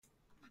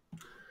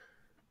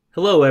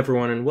Hello,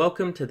 everyone, and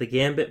welcome to the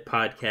Gambit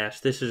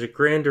podcast. This is a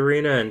Grand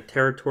Arena and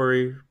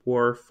Territory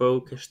War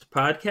focused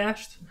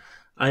podcast.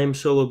 I am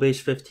Solo Base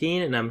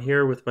 15, and I'm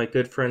here with my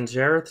good friend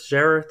Zareth.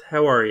 Zareth,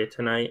 how are you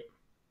tonight?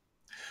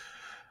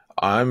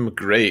 I'm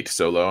great,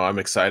 Solo. I'm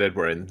excited.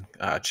 We're in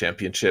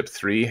Championship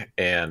 3,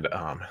 and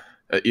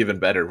even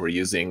better, we're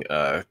using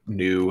a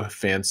new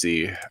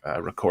fancy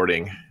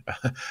recording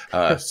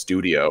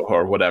studio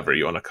or whatever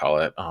you want to call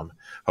it.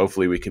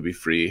 Hopefully, we can be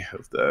free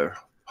of the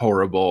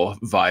horrible,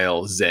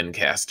 vile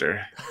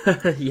Zencaster.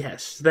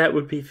 Yes, that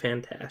would be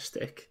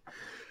fantastic.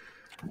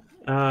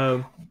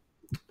 Um,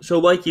 so,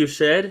 like you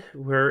said,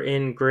 we're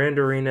in Grand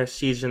Arena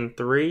Season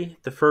 3.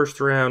 The first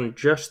round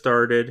just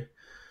started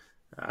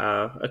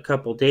a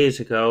couple days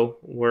ago.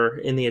 We're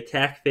in the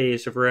attack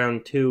phase of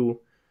round 2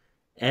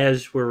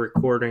 as we're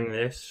recording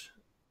this.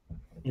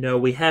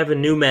 We have a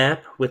new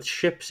map with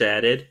ships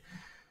added.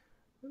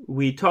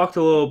 We talked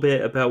a little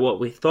bit about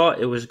what we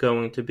thought it was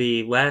going to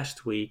be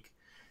last week.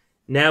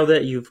 Now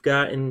that you've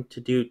gotten to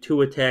do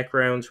 2 attack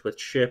rounds with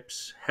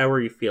ships, how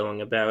are you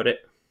feeling about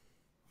it?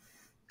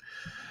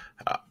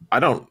 I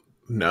don't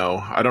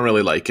know. I don't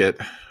really like it.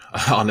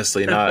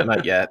 Honestly,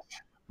 not yet.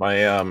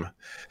 My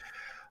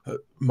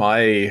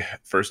my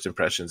first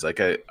impressions, like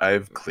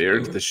I've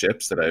cleared the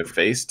ships that I've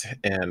faced,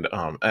 and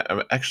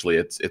actually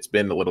it's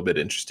been a little bit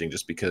interesting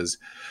just because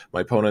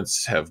my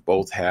opponents have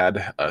both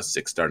had a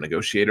 6-star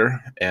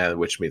negotiator, and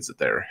which means that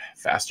they're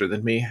faster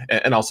than me,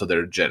 and also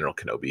their general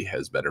Kenobi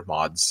has better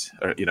mods,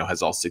 or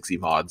has all 60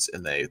 mods,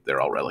 and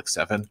they're all relic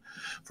 7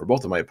 for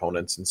both of my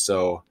opponents, and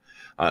so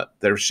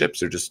their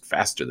ships are just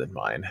faster than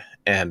mine.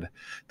 And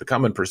the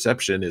common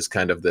perception is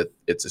kind of that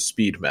it's a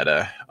speed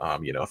meta.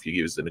 If you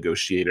use the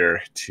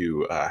negotiator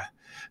to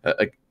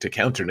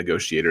counter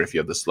negotiator, if you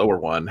have the slower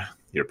one,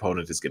 your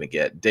opponent is going to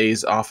get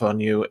days off on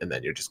you, and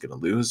then you're just going to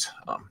lose.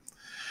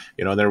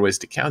 And there are ways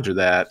to counter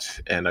that,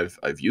 and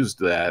I've used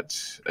that.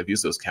 I've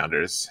used those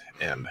counters,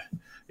 and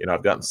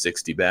I've gotten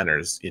 60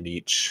 banners in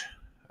each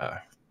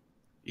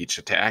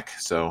attack.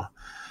 So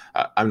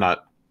I'm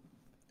not.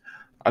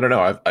 I don't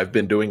know. I've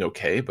been doing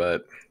okay,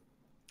 but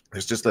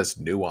there's just less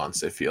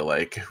nuance. I feel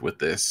like with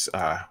this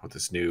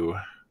new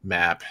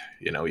map,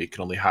 you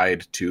can only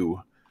hide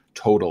 2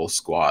 total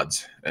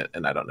squads,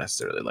 and I don't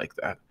necessarily like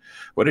that.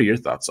 What are your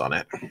thoughts on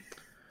it?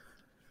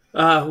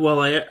 Well,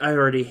 I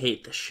already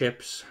hate the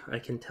ships. I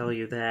can tell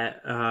you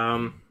that.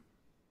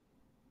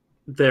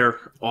 They're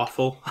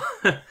awful.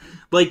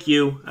 Like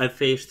you, I've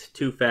faced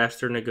 2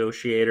 faster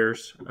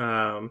negotiators.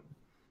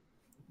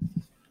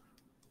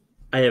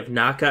 I have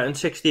not gotten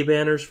 60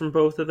 banners from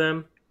both of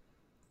them.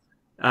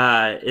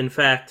 In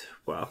fact,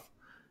 well,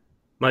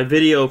 my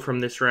video from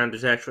this round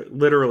is actually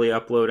literally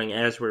uploading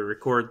as we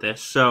record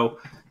this. So,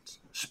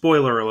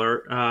 spoiler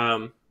alert,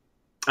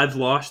 I've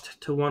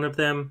lost to one of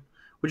them,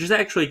 which is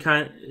actually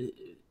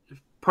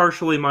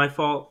partially my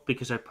fault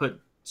because I put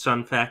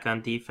Sunfac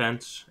on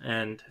defense,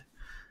 and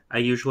I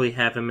usually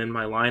have him in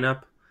my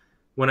lineup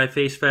when I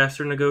face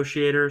faster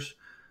negotiators.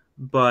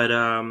 But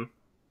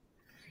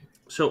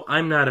so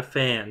I'm not a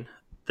fan.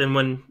 Then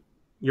when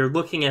you're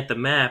looking at the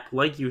map,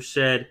 like you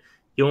said,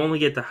 you only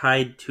get to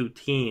hide 2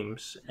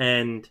 teams,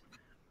 and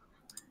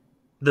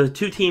the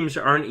 2 teams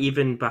aren't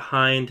even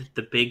behind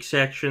the big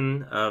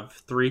section of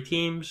 3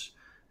 teams.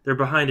 They're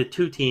behind a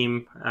 2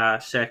 team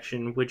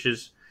section, which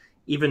is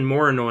even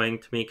more annoying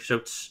to me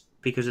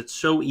because it's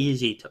so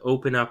easy to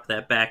open up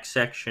that back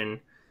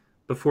section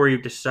before you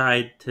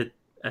decide to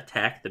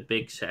attack the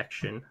big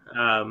section.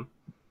 I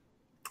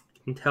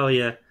can tell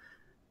you,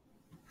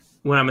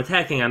 when I'm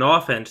attacking on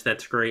offense,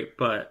 that's great,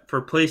 but for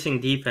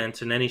placing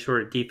defense and any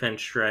sort of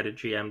defense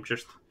strategy, I'm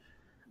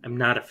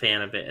not a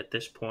fan of it at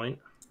this point.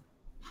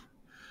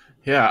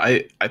 Yeah,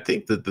 I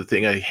think that the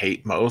thing I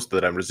hate most,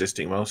 that I'm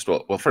resisting most,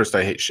 well, first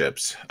I hate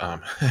ships.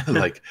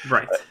 Like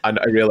Right.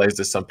 I realize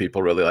that some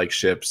people really like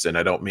ships, and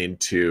I don't mean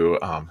to,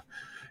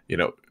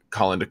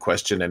 call into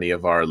question any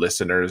of our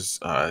listeners'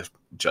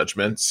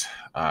 judgments.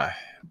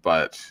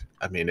 But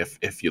I mean,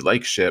 if you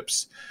like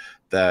ships,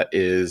 that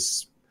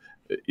is,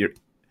 you're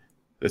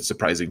it's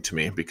surprising to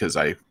me because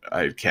I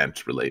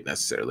can't relate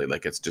necessarily.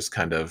 Like it's just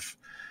kind of,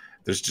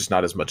 there's just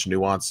not as much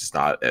nuance. It's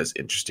not as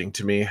interesting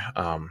to me.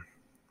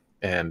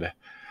 And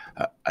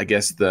I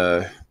guess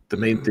the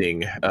main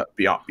thing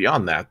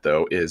beyond that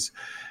though is,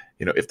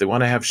 if they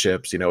want to have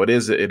ships, it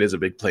is a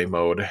big play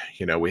mode.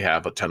 We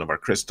have a ton of our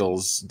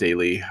crystals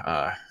daily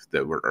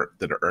that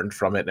are earned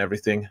from it and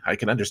everything. I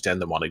can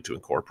understand them wanting to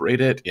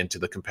incorporate it into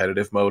the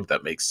competitive mode.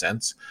 That makes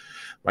sense.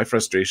 My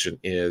frustration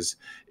is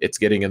it's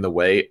getting in the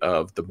way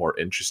of the more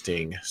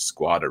interesting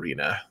squad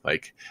arena.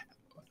 Like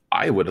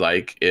I would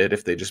like it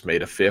if they just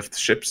made a 5th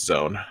ship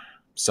zone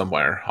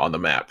somewhere on the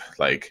map.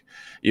 Like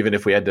even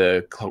if we had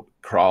to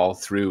crawl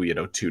through,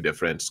 2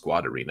 different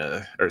squad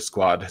arena or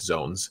squad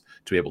zones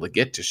to be able to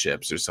get to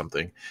ships or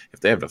something. If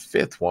they have a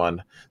 5th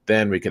one,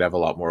 then we could have a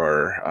lot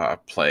more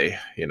play,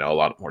 a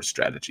lot more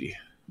strategy.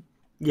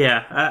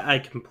 Yeah, I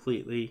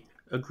completely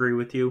agree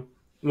with you.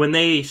 When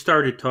they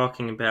started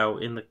talking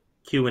about in the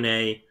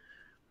Q&A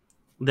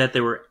that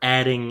they were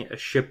adding a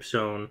ship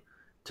zone,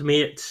 To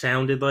me, it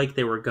sounded like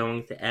they were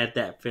going to add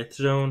that fifth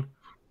zone.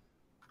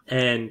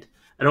 And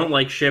I don't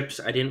like ships.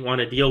 I didn't want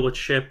to deal with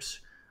ships,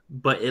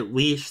 but at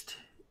least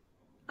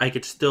I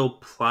could still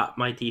plot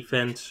my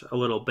defense a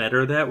little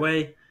better that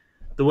way.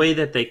 The way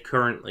that they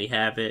currently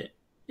have it,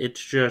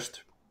 it's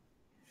just,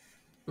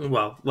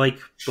 well, like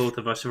both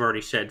of us have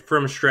already said,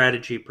 from a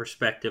strategy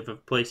perspective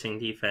of placing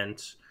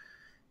defense,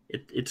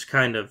 it's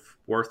kind of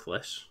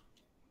worthless.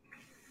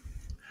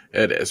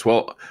 It is.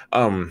 Well,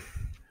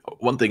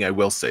 one thing I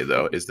will say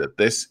though is that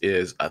this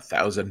is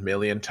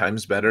 1,000,000,000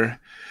 times better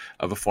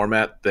of a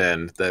format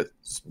than the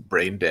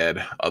brain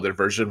dead other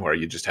version where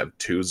you just have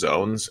two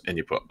zones and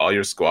you put all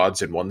your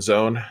squads in one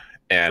zone,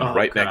 and Oh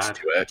right next God,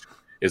 to it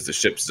is the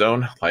ship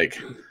zone.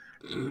 Like,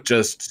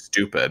 just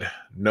stupid.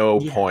 No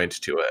yeah,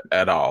 point to it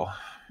at all.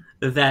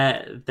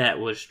 that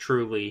was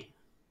truly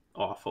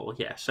awful.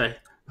 Yes, I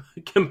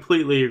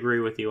completely agree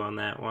with you on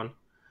that one.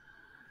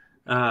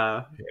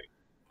 Uh,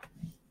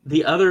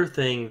 the other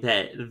thing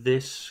that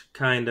this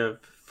kind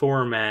of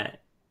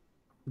format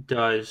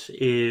does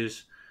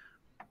is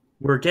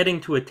we're getting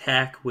to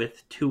attack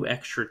with two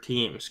extra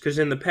teams, because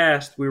in the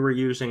past we were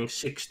using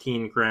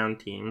 16 ground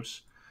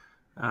teams.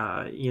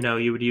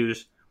 You would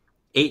use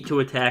 8 to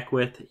attack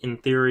with. In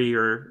theory,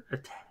 or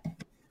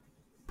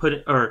put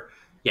it, or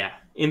yeah,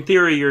 in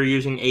theory you're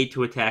using 8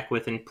 to attack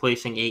with and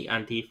placing 8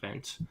 on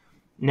defense.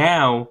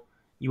 Now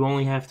you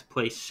only have to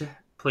place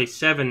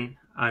 7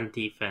 on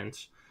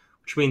defense,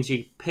 which means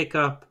you pick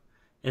up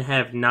and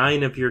have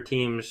 9 of your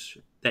teams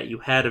that you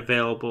had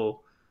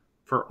available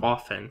for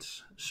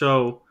offense.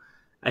 So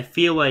I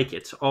feel like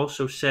it's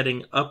also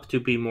setting up to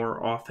be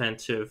more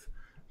offensive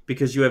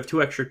because you have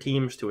 2 extra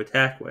teams to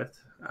attack with.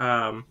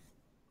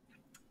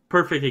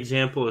 Perfect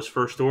example is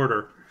First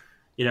Order.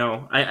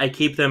 I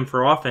keep them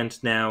for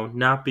offense now,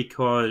 not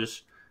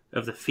because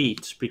of the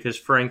feats, because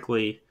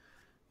frankly,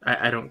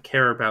 I don't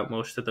care about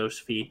most of those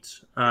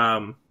feats.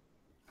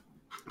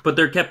 But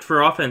they're kept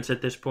for offense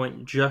at this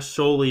point just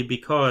solely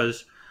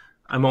because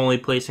I'm only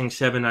placing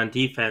 7 on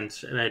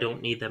defense and I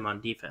don't need them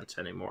on defense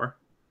anymore.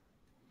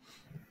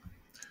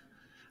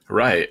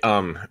 Right.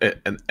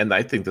 And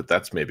I think that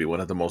that's maybe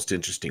one of the most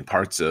interesting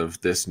parts of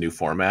this new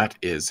format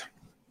is,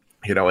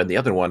 in the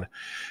other one,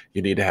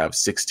 you need to have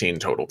 16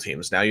 total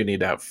teams. Now you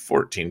need to have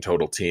 14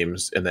 total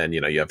teams. And then,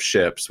 you have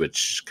ships,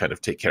 which kind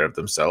of take care of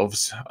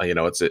themselves.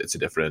 It's a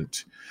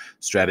different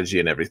strategy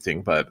and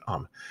everything. But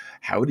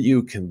how do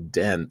you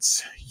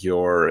condense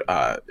your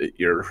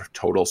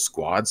total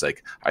squads?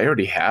 Like, I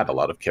already had a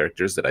lot of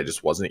characters that I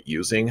just wasn't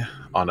using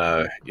on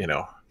a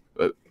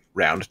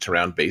round to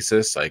round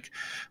basis. Like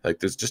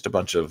there's just a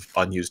bunch of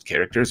unused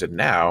characters, and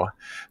now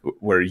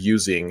we're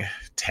using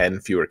 10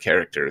 fewer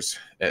characters.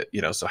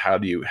 So how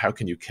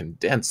can you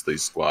condense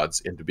these squads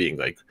into being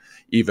like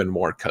even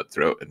more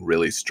cutthroat and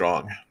really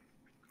strong?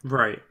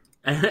 Right.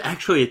 And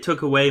actually, it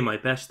took away my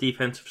best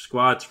defensive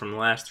squads from the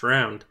last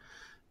round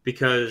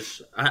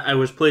because I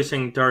was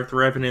placing Darth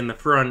Revan in the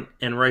front,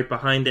 and right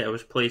behind it, I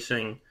was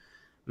placing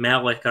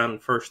Malik on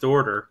First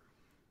Order.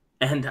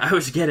 And I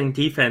was getting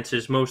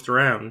defenses most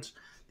rounds.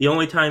 The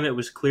only time it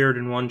was cleared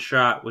in one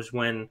shot was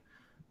when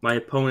my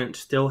opponent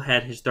still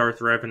had his Darth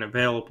Revan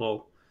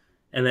available,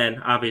 and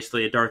then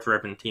obviously a Darth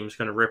Revan team is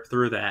going to rip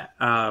through that.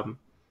 But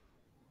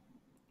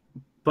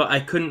I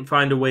couldn't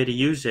find a way to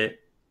use it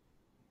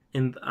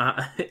in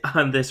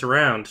on this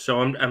round, so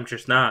I'm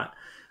just not,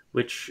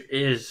 which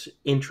is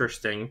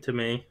interesting to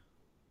me.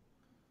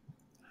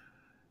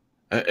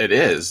 It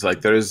is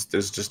like there's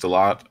just a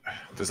lot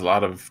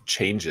of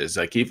changes.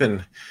 Like,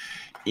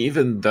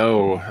 even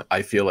though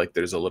I feel like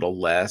there's a little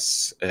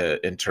less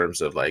in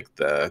terms of like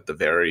the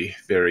very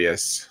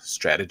various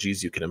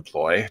strategies you can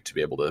employ to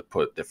be able to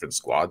put different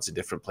squads in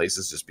different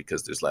places, just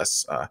because there's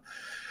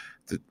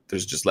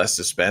just less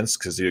suspense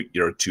because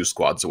you're 2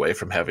 squads away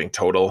from having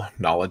total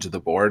knowledge of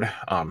the board.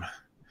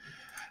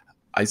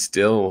 I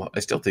still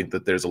think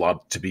that there's a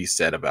lot to be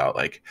said about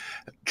like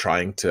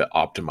trying to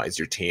optimize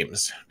your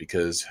teams,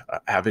 because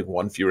having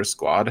one fewer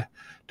squad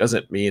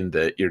doesn't mean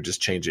that you're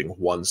just changing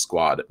one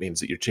squad. It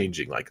means that you're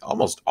changing like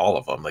almost all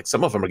of them. Like,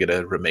 some of them are going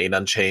to remain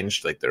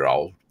unchanged. Like, they're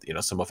all,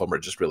 some of them are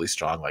just really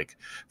strong. Like,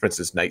 for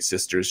instance, Night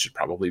Sisters should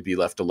probably be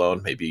left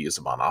alone. Maybe use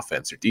them on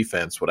offense or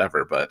defense,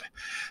 whatever, but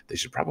they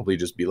should probably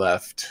just be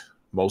left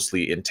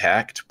mostly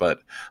intact.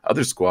 But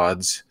other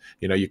squads,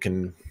 you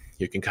can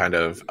kind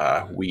of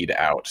weed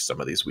out some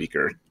of these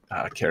weaker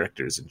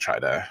characters and try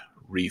to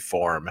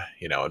reform,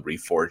 and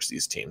reforge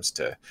these teams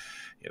to,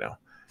 you know,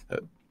 uh,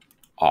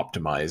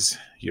 optimize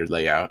your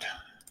layout.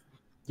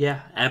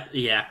 Yeah,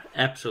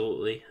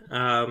 absolutely.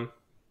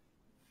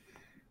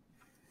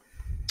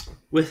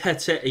 With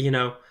that said,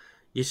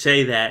 you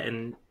say that,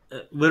 and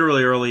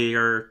literally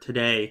earlier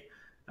today,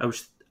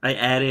 I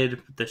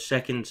added the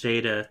second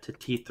Zeta to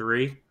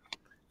T3,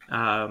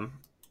 um,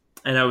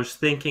 and I was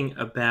thinking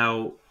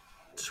about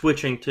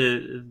switching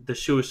to the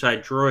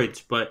suicide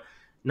droids, but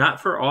not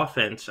for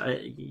offense.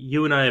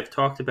 You and I have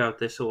talked about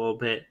this a little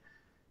bit.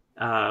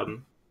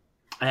 Um,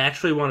 I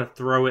actually want to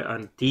throw it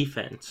on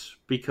defense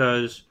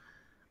because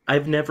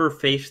I've never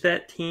faced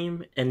that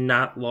team and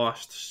not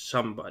lost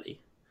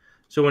somebody.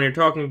 So when you're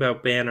talking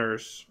about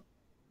banners,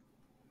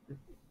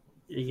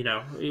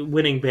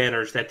 winning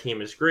banners, that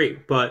team is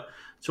great. But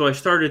so I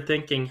started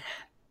thinking,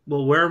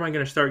 well, where am I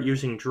going to start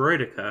using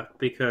Droidica?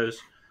 Because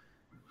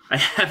I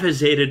have a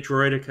Zeta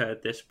Droidica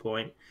at this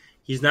point.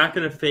 He's not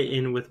going to fit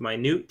in with my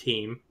Newt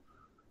team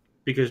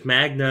because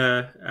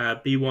Magna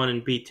B1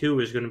 and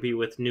B2 is going to be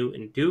with Newt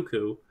and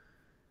Dooku.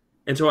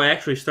 And so I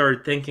actually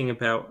started thinking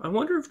about, I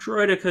wonder if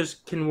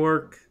Droidicas can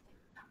work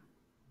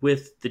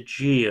with the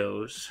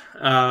Geos.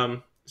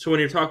 So when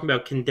you're talking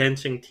about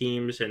condensing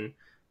teams and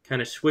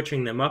kind of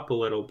switching them up a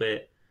little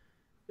bit,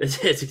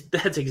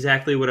 that's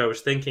exactly what I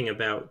was thinking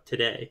about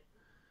today.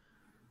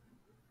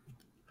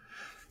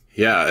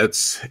 Yeah,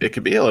 it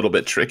could be a little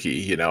bit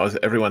tricky.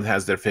 Everyone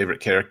has their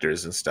favorite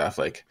characters and stuff.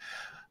 Like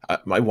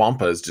my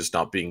Wampa is just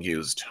not being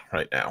used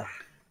right now.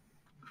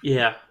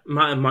 Yeah,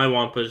 my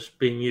Wampa's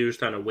being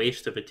used on a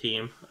waste of a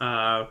team.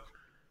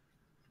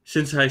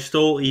 Since I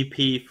stole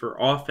EP for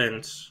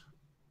offense,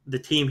 the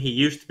team he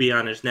used to be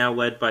on is now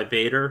led by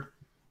Vader,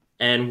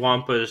 and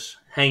Wampa's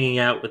hanging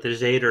out with the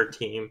Zader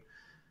team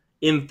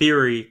in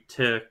theory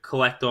to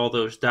collect all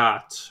those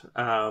dots.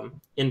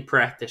 In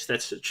practice,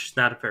 that's just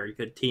not a very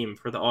good team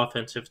for the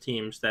offensive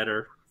teams that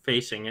are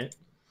facing it.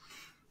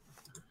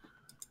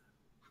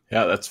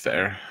 Yeah, that's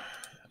fair.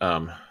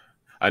 Um,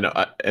 I know,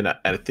 and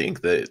I think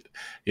that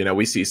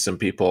we see some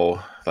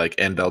people like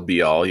end all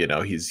be all.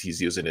 He's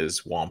using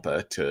his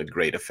Wampa to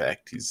great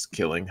effect. He's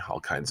killing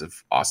all kinds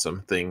of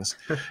awesome things.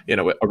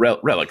 A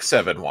Relic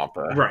 7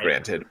 Wampa, Right.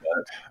 granted,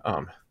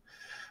 but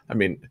I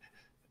mean,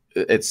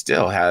 it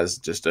still has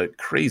just a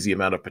crazy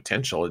amount of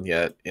potential, and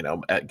yet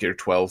at gear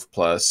 12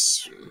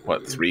 plus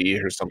what 3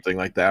 or something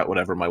like that,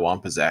 whatever my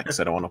Wampa's at, because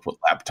I don't want to put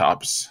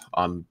laptops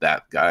on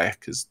that guy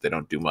because they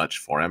don't do much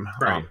for him.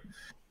 Right.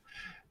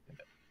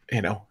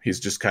 He's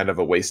just kind of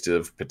a waste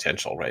of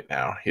potential right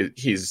now.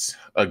 He's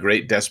a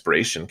great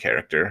desperation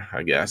character,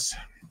 I guess.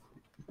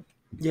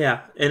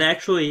 Yeah, and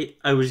actually,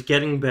 I was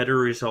getting better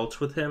results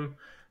with him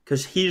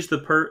because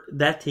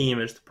that team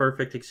is the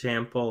perfect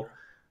example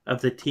of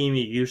the team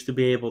you used to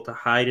be able to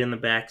hide in the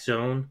back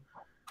zone,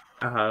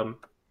 um,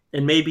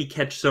 and maybe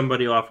catch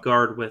somebody off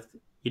guard with.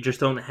 You just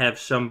don't have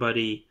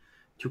somebody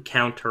to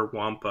counter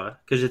Wampa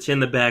because it's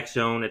in the back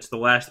zone. It's the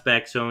last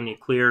back zone you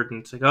cleared,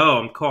 and it's like, oh,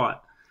 I'm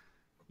caught.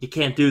 You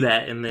can't do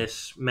that in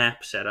this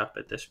map setup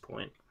at this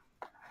point.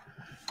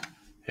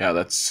 Yeah,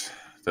 that's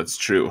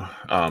true.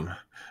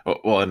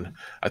 Well, and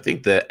I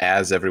think that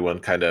as everyone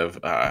kind of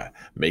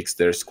makes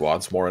their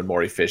squads more and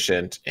more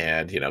efficient,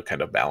 and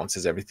kind of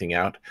balances everything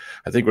out,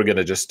 I think we're going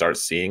to just start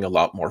seeing a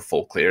lot more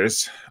full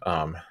clears.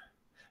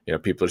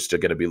 People are still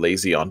going to be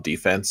lazy on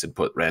defense and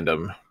put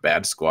random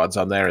bad squads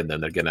on there, and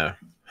then they're gonna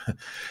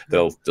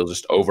they'll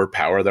just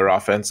overpower their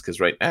offense, because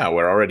right now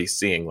we're already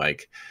seeing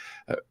like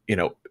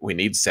we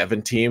need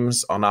 7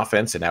 teams on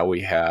offense, and now we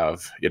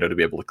have to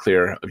be able to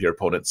clear of your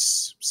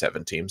opponent's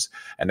 7 teams,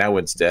 and now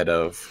instead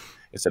of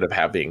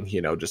having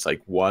just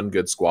like one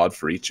good squad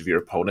for each of your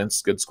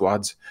opponent's good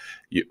squads,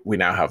 we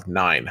now have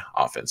 9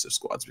 offensive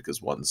squads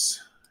because one's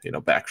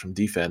back from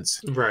defense.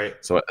 Right.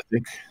 So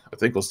I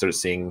think we'll start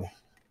seeing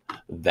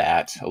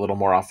that a little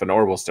more often,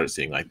 or we'll start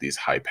seeing like these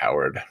high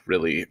powered,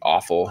 really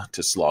awful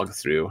to slog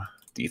through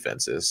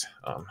defenses.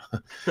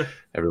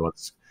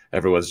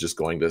 Everyone's just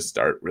going to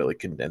start really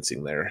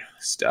condensing their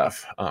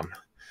stuff.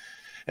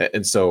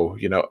 And so,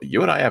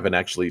 you and I haven't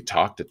actually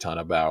talked a ton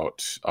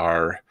about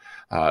our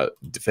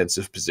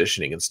defensive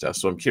positioning and stuff.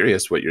 So I'm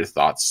curious what your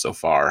thoughts so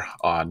far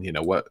on,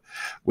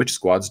 which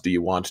squads do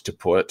you want to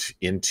put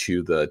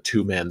into the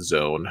 2-man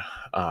zone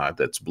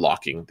that's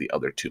blocking the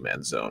other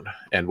 2-man zone,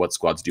 and what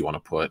squads do you want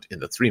to put in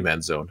the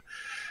 3-man zone,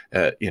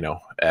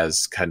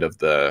 as kind of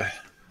the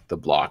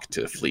block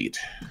to fleet?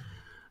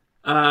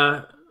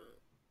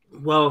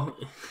 Well,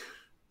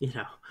 you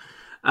know,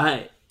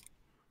 I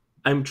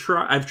I've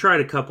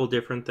tried a couple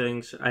different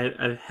things.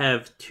 I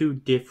have 2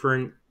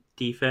 different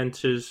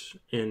defenses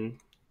in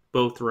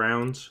both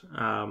rounds.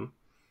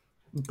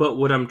 But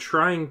what I'm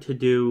trying to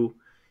do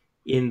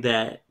in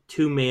that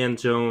 2-man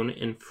zone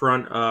in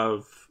front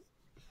of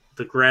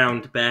the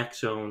ground back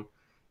zone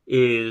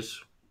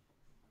is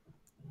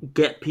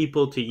get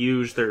people to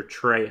use their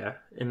Treya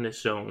in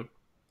this zone.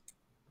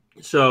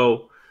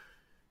 So,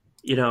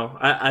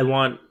 I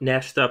want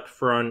Nest up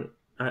front.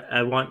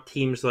 I want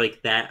teams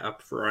like that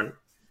up front,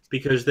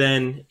 because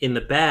then in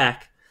the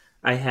back,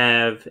 I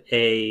have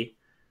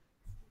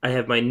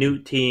my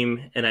Newt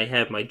team and I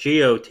have my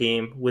Geo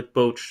team with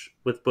both.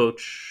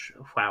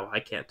 Wow, I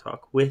can't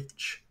talk.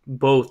 Which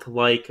both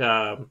like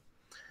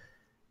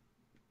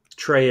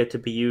Treya to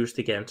be used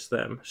against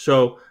them.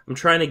 So I'm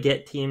trying to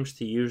get teams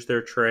to use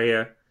their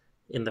Treya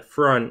in the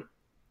front,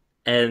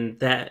 and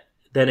that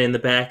then in the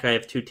back I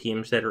have 2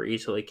 teams that are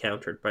easily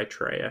countered by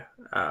Treya.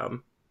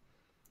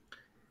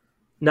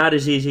 Not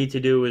as easy to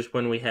do as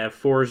when we have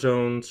 4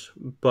 zones,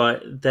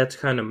 but that's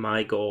kind of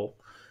my goal.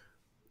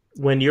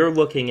 When you're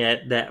looking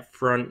at that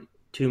front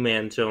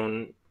 2-man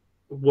zone,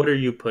 what are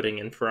you putting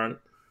in front?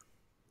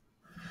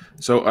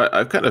 So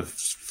I've kind of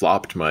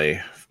flopped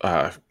my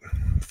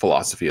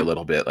philosophy a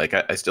little bit. Like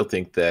I still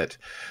think that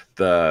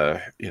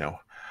the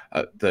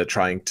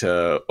trying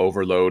to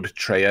overload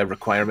Treya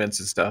requirements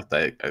and stuff.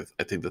 I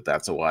think that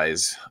that's a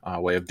wise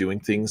way of doing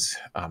things.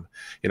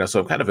 So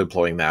I'm kind of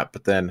employing that.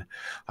 But then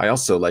I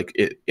also like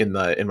it in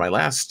my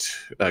last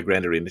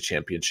Grand Arena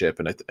Championship,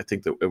 and I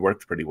think that it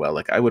worked pretty well.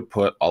 Like I would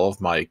put all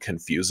of my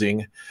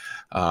confusing,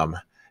 um,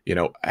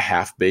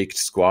 half baked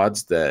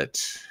squads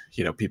that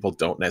people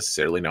don't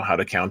necessarily know how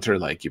to counter.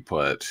 Like you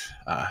put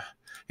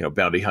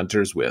bounty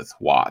hunters with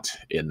Watt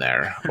in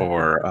there,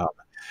 or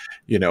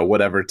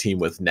whatever team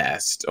with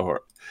Nest,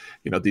 or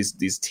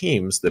these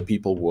teams that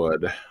people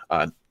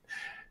uh,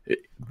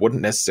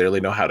 wouldn't necessarily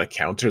know how to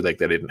counter. Like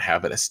they didn't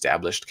have an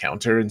established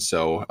counter, and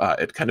so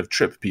it kind of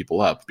tripped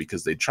people up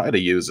because they'd try to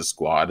use a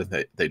squad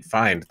and they'd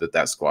find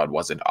that squad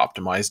wasn't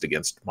optimized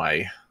against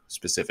my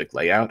specific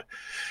layout.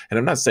 And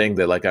I'm not saying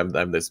that like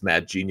I'm this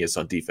mad genius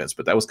on defense,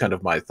 but that was kind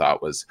of my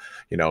thought was,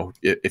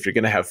 if you're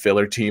going to have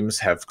filler teams,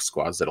 have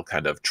squads that'll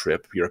kind of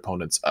trip your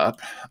opponents up,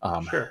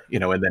 Sure.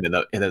 and then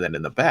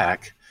in the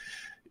back,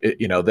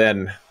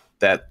 then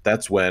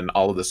that's when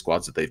all of the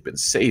squads that they've been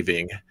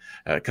saving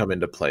come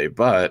into play.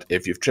 But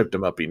if you've tripped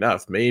them up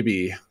enough,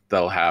 maybe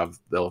they'll have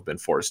been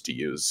forced to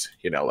use,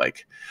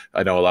 like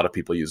I know a lot of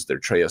people use their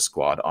Treya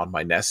squad on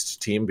my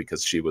Nest team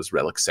because she was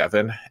Relic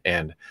 7.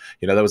 And,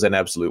 that was an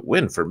absolute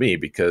win for me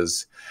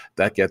because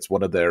that gets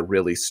one of their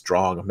really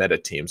strong meta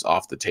teams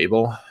off the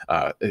table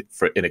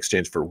in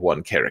exchange for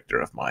one character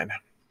of mine.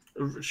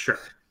 Sure.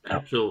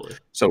 Absolutely.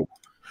 So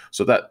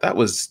that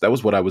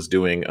was what I was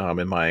doing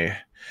in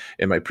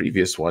my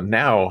previous one.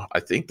 Now I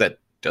think that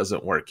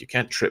doesn't work. You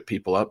can't trip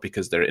people up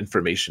because their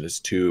information is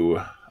too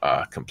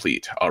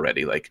complete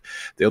already. Like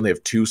they only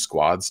have 2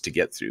 squads to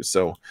get through,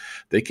 so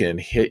they can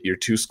hit your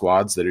 2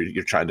 squads that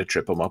you're trying to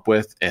trip them up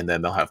with, and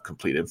then they'll have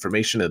complete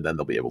information, and then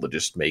they'll be able to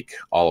just make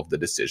all of the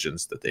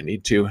decisions that they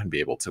need to and be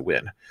able to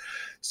win.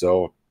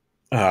 So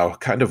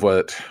kind of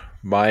what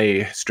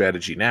my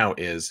strategy now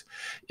is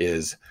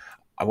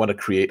I want to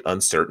create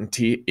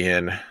uncertainty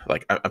in,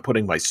 like, I'm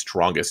putting my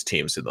strongest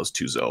teams in those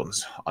 2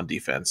 zones on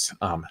defense.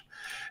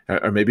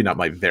 Or maybe not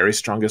my very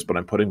strongest, but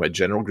I'm putting my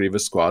General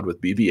Grievous squad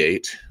with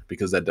BB-8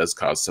 because that does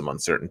cause some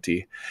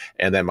uncertainty,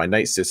 and then my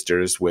Night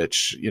Sisters,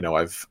 which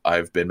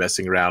I've been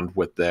messing around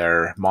with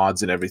their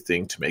mods and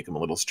everything to make them a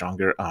little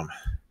stronger.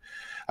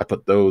 I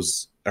put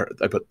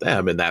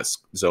them in that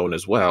zone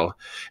as well.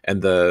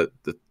 And the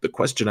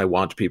question I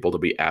want people to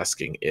be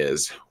asking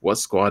is, what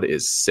squad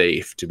is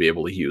safe to be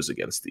able to use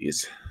against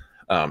these?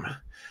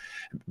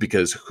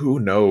 Because who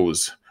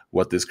knows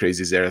what this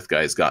crazy Zareth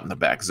guy's got in the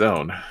back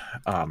zone.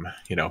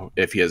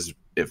 If he has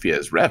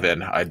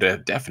Revan, I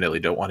definitely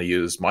don't want to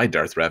use my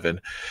Darth Revan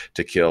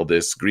to kill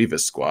this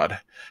Grievous squad.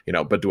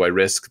 But do I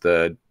risk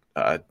the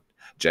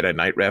Jedi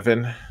Knight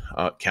Revan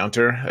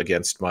counter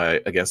against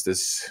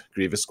this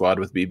Grievous squad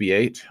with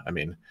BB-8? I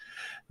mean,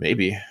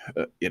 maybe,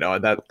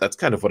 and that's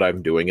kind of what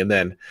I'm doing. And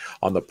then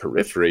on the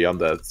periphery, on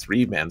the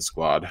 3-man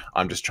squad,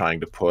 I'm just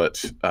trying to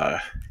put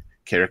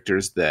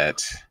characters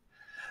that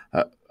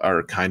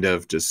are kind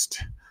of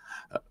just,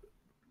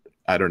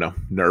 I don't know,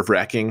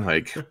 nerve-wracking.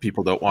 Like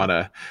people don't want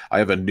to. I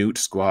have a Newt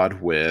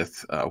squad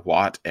with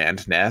Watt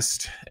and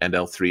Nest and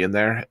L3 in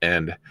there,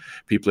 and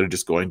people are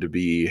just going to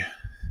be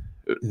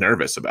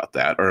nervous about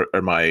that. Or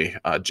my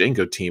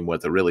Django team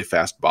with a really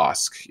fast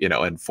Bosk,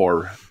 and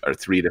 4 or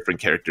 3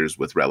 different characters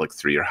with Relic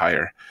 3 or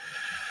higher.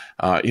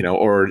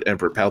 Or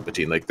Emperor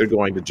Palpatine. Like they're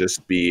going to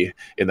just be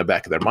in the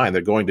back of their mind.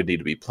 They're going to need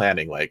to be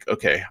planning, like,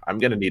 okay, I'm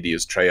going to need to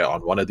use Treya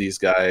on one of these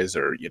guys,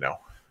 or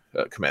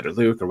Commander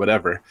Luke or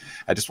whatever.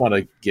 I just want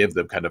to give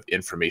them kind of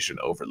information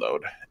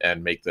overload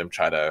and make them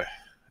try to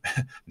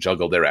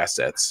juggle their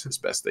assets as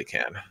best they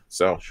can.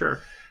 So,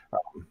 Sure.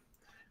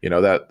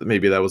 that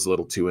maybe that was a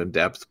little too in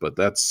depth, but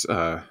that's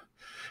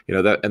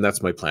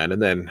that's my plan.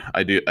 And then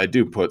I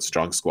do put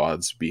strong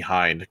squads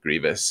behind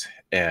Grievous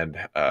and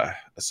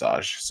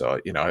Asajj. So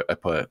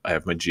I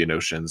have my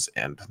Geonosians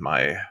and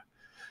my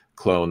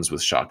clones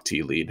with Shock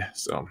T lead.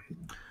 So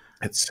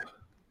it's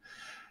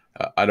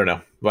I don't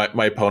know.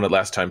 My opponent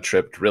last time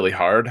tripped really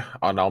hard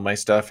on all my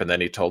stuff, and then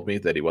he told me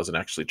that he wasn't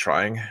actually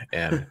trying,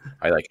 and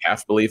I like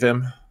half believe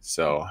him.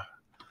 So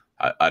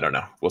I don't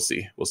know. We'll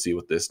see. We'll see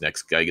what this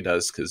next guy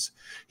does, because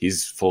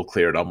he's full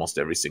cleared almost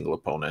every single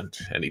opponent,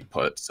 and he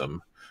put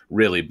some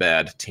really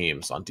bad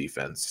teams on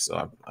defense.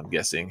 So I'm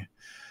guessing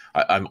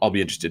I'll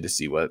be interested to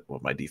see what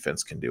my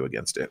defense can do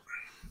against it.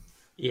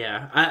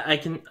 Yeah, I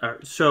can.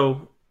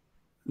 So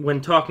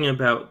when talking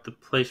about the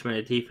placement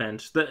of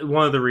defense,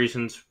 one of the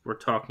reasons we're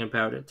talking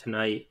about it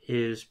tonight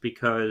is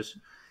because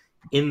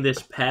in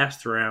this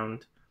past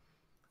round,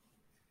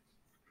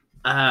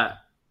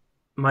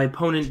 my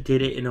opponent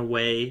did it in a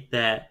way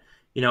that,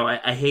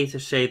 I hate to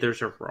say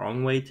there's a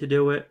wrong way to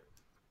do it,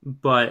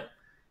 but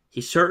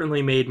he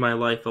certainly made my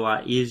life a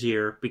lot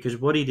easier, because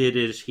what he did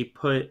is he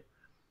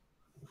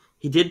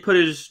did put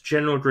his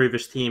General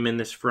Grievous team in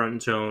this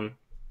front zone,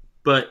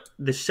 but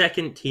the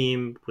second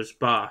team was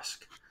Bosk.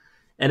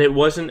 And it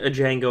wasn't a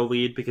Django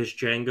lead because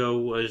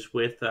Django was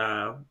with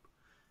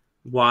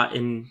Watt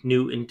and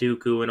Newt and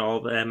Dooku and all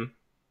of them.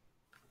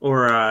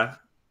 Or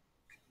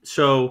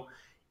so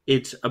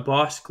it's a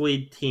boss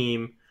lead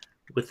team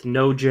with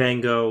no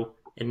Django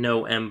and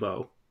no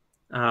Embo.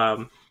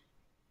 Um,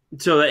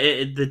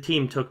 the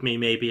team took me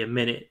maybe a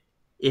minute,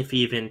 if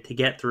even, to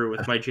get through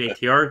with my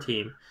JTR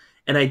team,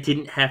 and I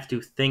didn't have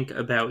to think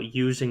about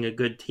using a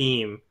good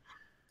team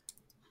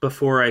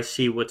before I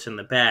see what's in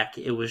the back.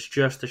 It was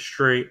just a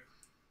straight.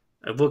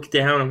 I look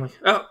down. I'm like,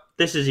 oh,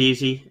 this is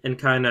easy, and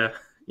kind of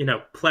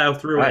plow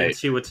through it and Right.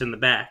 see what's in the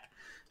back.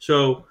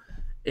 So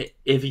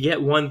if you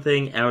get one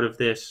thing out of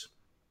this,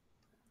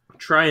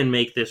 try and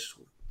make this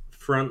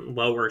front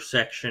lower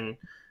section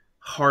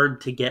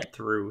hard to get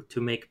through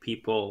to make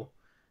people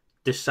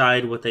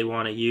decide what they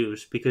want to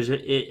use, because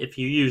if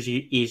you use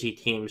easy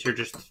teams, you're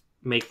just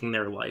making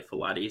their life a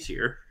lot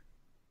easier.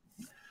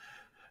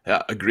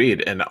 Yeah,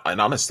 agreed. And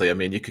honestly, I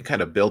mean, you can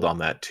kind of build on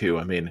that too.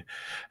 I mean,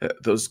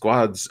 those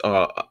squads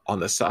on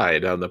the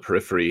side, on the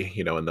periphery,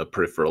 in the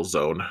peripheral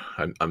zone.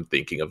 I'm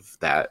thinking of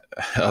that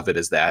of it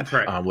as that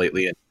Right.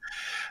 lately,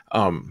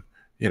 and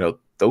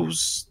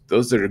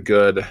those are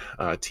good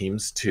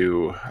teams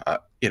to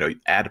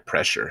add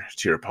pressure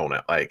to your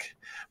opponent, like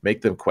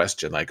make them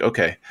question, like,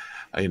 okay,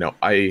 I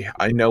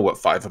know what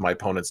five of my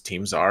opponent's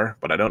teams are,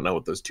 but I don't know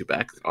what those two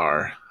back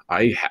are.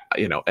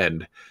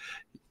 And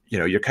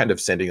you're kind of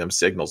sending them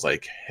signals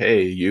like,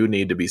 hey, you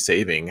need to be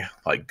saving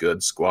like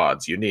good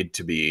squads. You need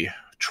to be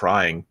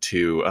trying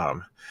to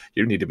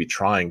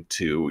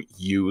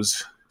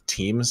use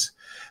teams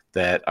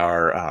that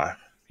are,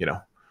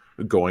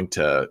 going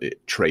to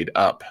trade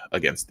up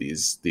against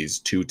these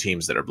two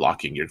teams that are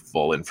blocking your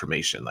full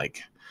information.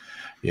 Like,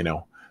 you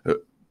know, uh,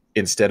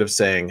 instead of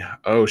saying,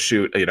 oh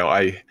shoot,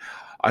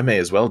 I may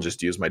as well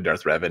just use my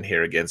Darth Revan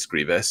here against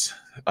Grievous.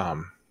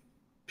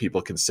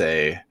 People can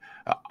say,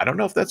 I don't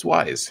know if that's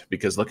wise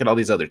because look at all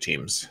these other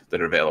teams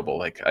that are available.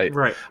 Like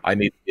Right. I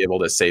need to be able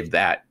to save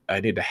that.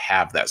 I need to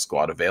have that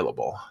squad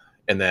available.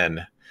 And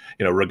then,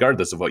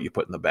 regardless of what you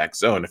put in the back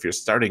zone, if you're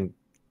starting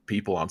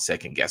people on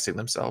second guessing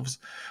themselves,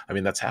 I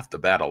mean, that's half the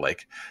battle.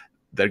 Like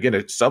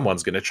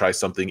someone's gonna try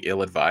something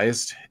ill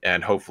advised,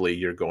 and hopefully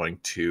you're going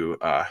to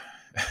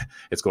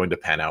it's going to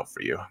pan out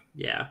for you.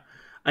 Yeah.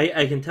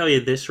 I can tell you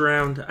this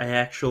round, I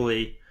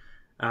actually.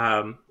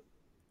 Um,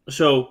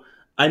 so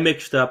I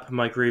mixed up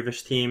my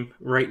Grievous team.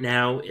 Right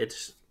now,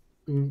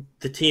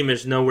 the team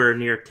is nowhere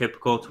near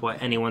typical to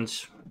what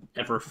anyone's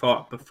ever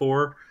fought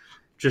before.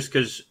 Just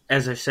because,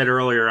 as I said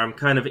earlier, I'm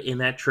kind of in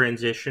that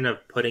transition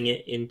of putting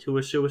it into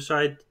a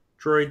suicide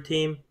droid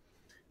team,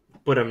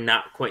 but I'm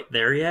not quite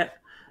there yet.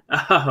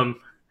 Um,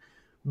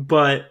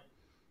 but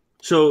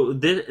so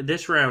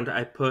this round,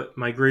 I put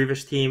my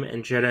Grievous team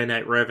and Jedi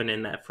Knight Revan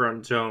in that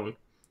front zone.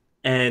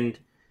 And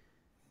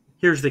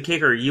here's the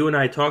kicker: you and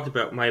I talked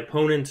about my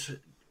opponent's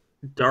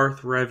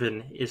Darth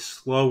Revan is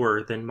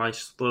slower than my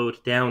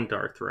slowed down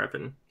Darth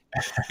Revan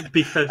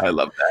because I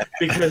love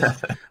because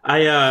that. I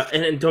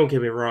and don't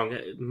get me wrong,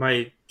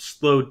 my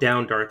slowed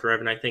down Darth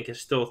Revan I think is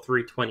still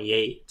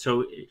 328,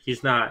 so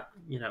he's not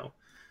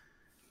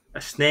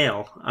a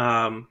snail.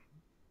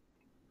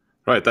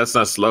 Right, that's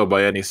not slow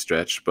by any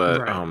stretch,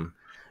 but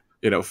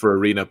Right, for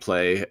arena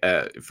play,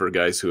 for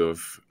guys who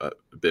have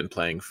been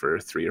playing for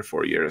 3 or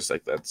 4 years,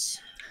 like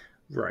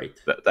right,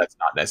 that's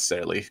not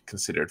necessarily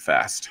considered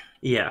fast.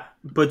 yeah.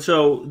 But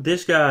so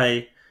this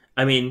guy,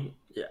 I mean,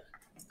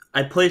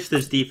 I placed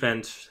this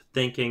defense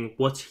thinking,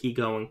 what's he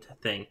going to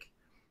think?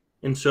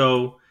 And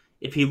so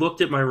if he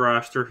looked at my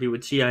roster, he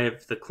would see I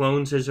have the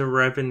clones as a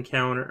Revan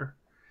counter.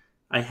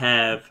 I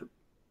have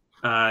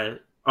R7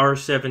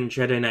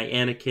 Jedi Knight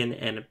Anakin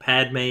and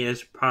Padme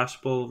as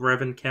possible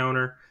Revan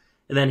counter.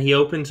 And then he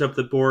opens up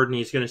the board and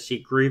he's going to see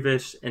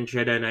Grievous and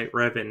Jedi Knight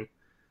Revan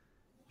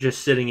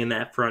just sitting in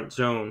that front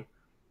zone.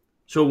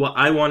 So what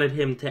I wanted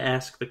him to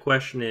ask the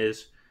question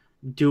is,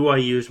 do I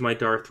use my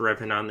Darth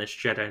Revan on this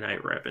Jedi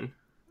Knight Revan?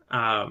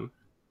 Um,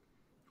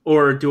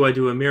 or do I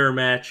do a mirror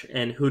match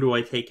and who do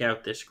I take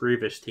out this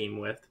Grievous team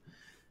with?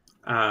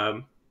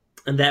 Um,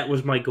 and that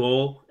was my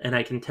goal. And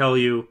I can tell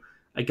you,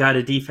 I got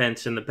a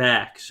defense in the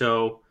back.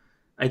 So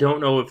I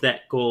don't know if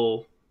that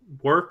goal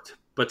worked,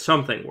 but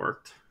something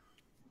worked.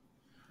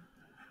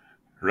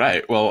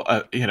 Right. Well,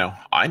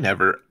 I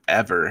never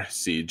ever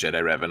see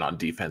Jedi Revan on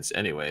defense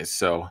anyway.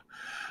 So,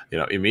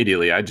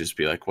 immediately I'd just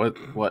be like, what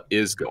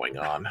is going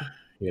on?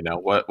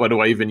 What do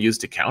I even use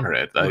to counter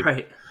it?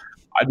 Right.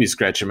 I'd be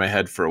scratching my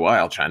head for a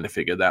while trying to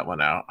figure that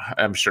one out.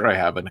 I'm sure I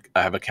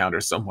have a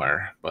counter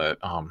somewhere, but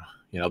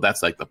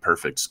that's like the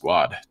perfect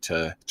squad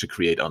to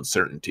create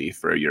uncertainty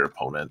for your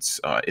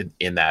opponents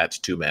in that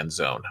two-man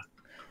zone.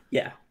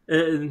 Yeah.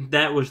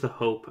 That was the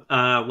hope.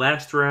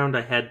 Last round,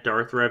 I had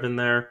Darth Revan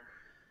there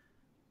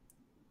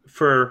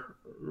for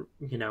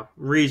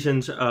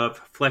reasons of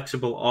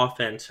flexible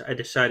offense. I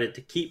decided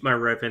to keep my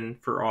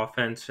Revan for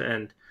offense,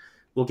 and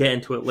we'll get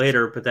into it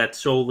later. But that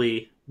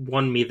solely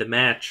won me the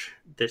match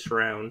this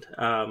round.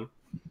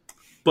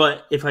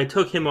 But if I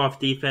took him off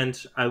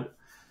defense, I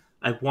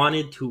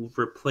wanted to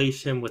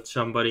replace him with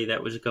somebody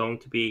that was going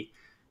to be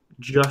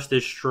just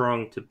as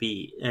strong to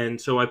beat. And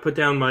so I put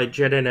down my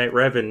Jedi Knight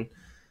Revan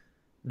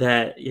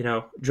that,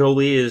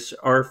 Jolie is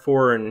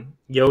R4 and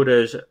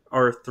Yoda is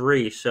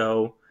R3.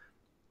 So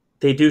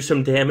they do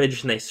some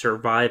damage and they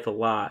survive a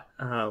lot.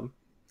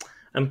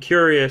 I'm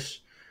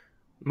curious,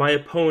 my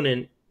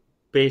opponent,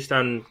 based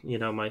on,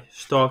 my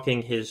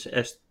stalking his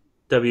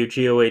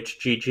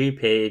SWGOHGG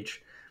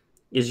page,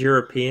 is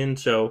European.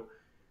 So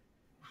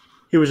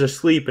he was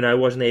asleep and I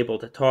wasn't able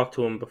to talk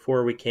to him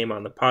before we came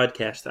on the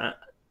podcast.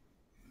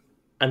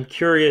 I'm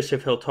curious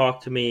if he'll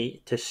talk to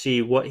me to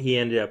see what he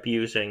ended up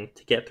using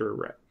to get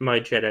through my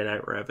Jedi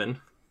Knight Revan.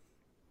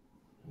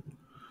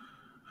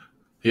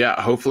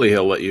 Yeah, hopefully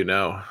he'll let you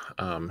know.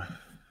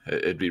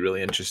 It'd be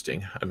really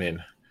interesting. I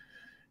mean,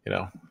 you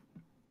know,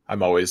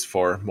 I'm always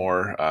for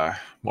more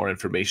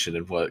information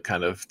and what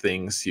kind of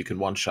things you can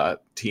one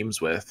shot teams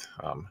with.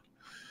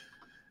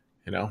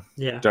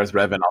 Yeah. Darth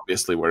Revan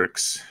obviously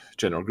works.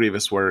 General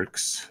Grievous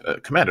works.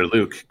 Commander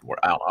Luke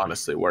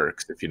honestly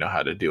works if you know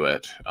how to do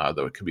it.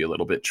 Though it can be a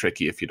little bit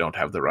tricky if you don't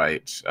have the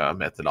right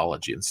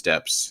methodology and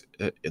steps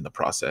in the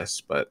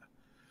process. But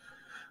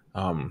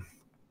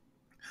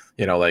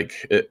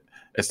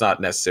it's not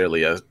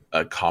necessarily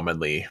a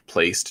commonly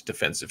placed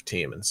defensive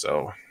team, and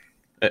so.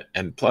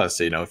 And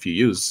plus, if you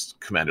use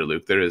Commander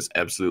Luke, there is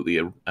absolutely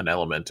an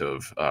element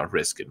of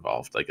risk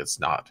involved. Like it's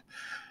not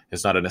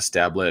an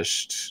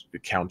established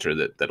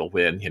counter that'll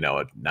win,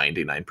 at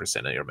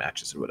 99% of your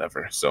matches or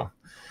whatever. So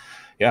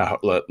yeah,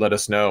 let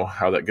us know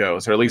how that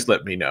goes, or at least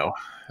let me know.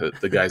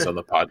 The guys on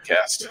the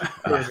podcast,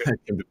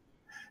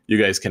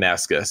 you guys can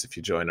ask us if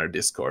you join our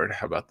Discord.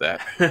 How about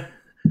that?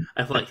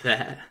 I like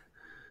that.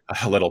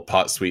 A little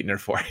pot sweetener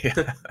for you.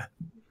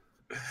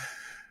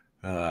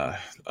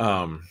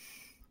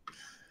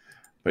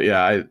 But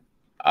yeah,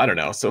 I don't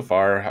know. So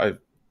far,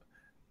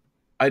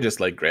 I just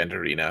like Grand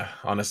Arena.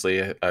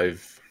 Honestly,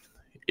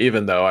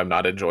 even though I'm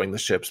not enjoying the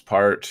ships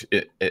part,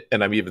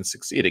 and I'm even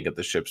succeeding at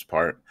the ships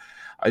part,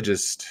 I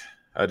just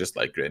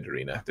like Grand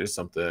Arena. There's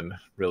something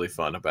really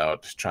fun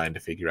about trying to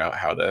figure out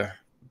how to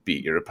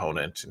beat your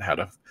opponent and how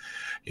to,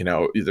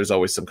 there's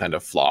always some kind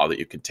of flaw that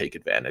you can take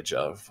advantage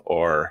of,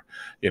 or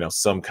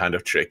some kind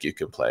of trick you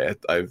can play.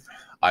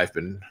 I've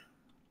been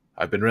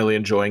really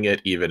enjoying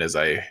it, even as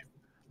I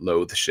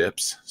loathe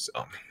ships. So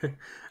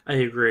I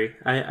agree.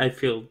 I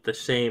feel the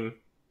same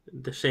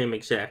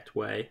exact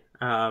way.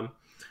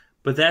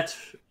 But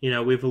that's,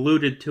 we've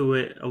alluded to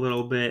it a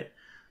little bit,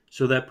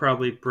 so that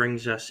probably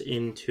brings us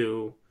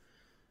into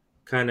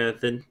kind of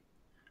the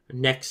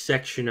next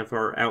section of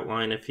our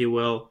outline, if you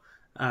will.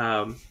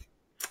 How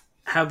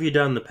have you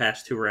done the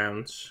past 2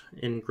 rounds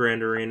in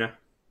Grand Arena?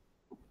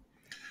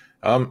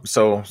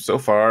 So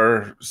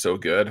far so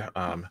good.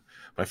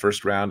 My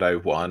first round I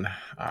won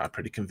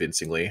pretty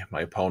convincingly.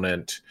 My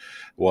opponent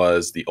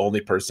was the only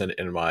person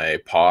in my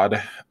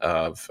pod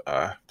of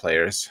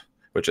players,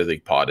 which I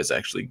think pod is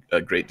actually a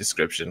great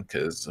description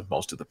because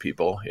most of the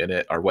people in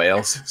it are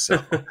whales.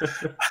 So,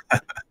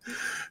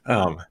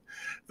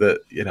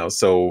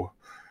 so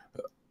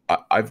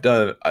I've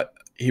done.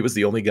 He was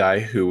the only guy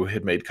who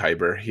had made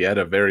Kyber. He had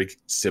a very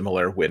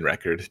similar win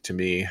record to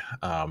me.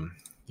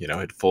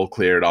 Had full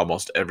cleared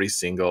almost every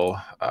single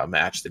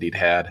match that he'd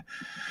had.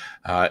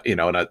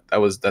 And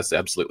that's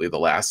absolutely the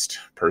last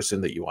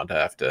person that you want to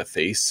have to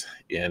face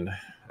in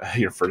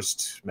your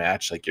first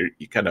match. Like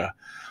you kind of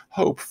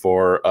hope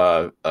for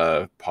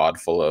a pod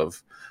full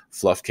of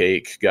fluff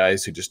cake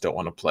guys who just don't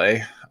want to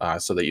play,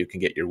 so that you can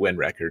get your win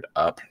record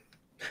up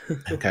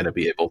and kind of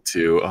be able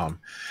to,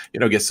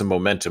 get some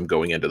momentum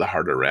going into the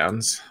harder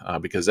rounds,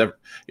 because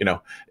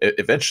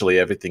eventually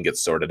everything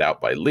gets sorted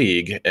out by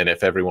league, and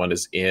if everyone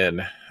is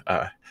in.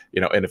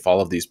 And if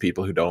all of these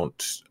people who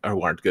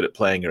aren't good at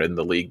playing are in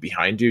the league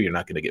behind you, you're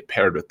not going to get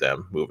paired with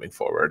them moving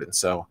forward. And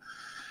so,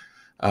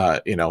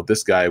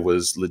 this guy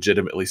was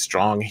legitimately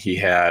strong. He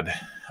had,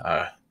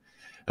 I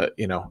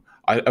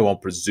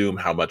won't presume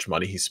how much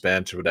money he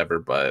spent or whatever,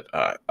 but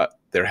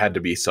there had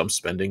to be some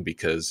spending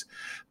because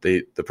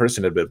the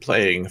person had been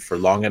playing for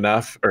long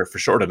enough or for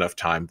short enough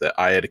time that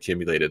I had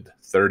accumulated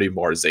 30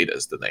 more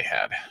Zetas than they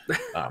had.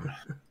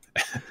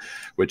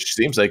 Which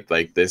seems like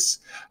this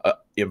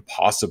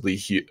impossibly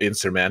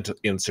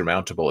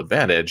insurmountable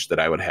advantage that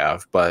I would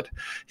have, but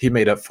he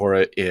made up for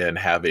it in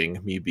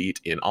having me beat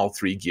in all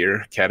 3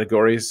 gear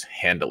categories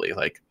handily.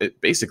 Like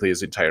basically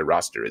his entire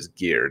roster is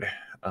geared,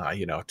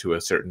 to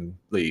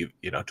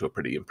a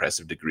pretty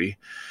impressive degree,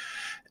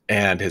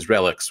 and his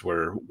relics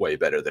were way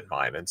better than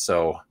mine. And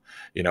so,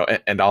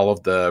 and all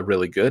of the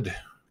really good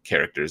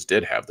characters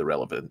did have the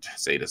relevant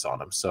Zetas on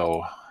them.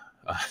 So,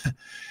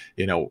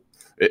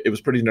 it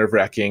was pretty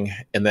nerve-wracking.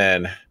 And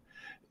then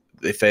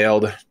they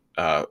failed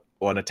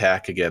one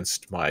attack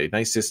against my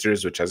Night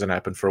Sisters, which hasn't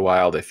happened for a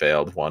while. They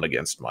failed one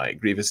against my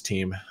Grievous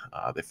team.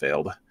 They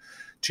failed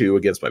 2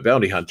 against my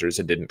Bounty Hunters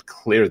and didn't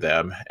clear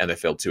them. And they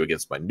failed 2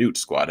 against my Newt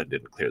squad and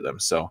didn't clear them.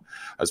 So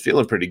I was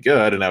feeling pretty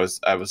good. And I was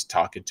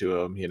talking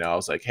to him, I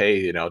was like,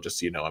 hey, just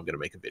so you know, I'm going to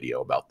make a video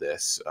about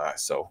this.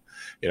 So,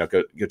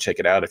 go check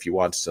it out if you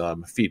want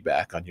some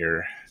feedback on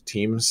your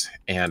teams.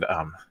 And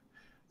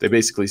they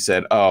basically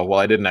said, "Oh, well,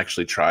 I didn't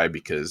actually try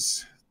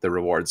because the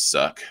rewards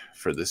suck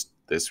for this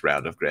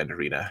round of Grand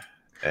Arena."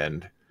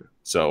 And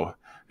so,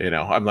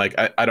 I'm like,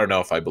 I don't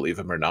know if I believe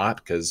him or not,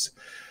 because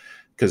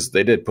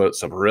they did put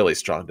some really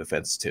strong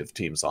defensive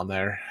teams on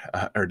there,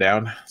 or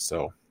down.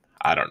 So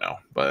I don't know,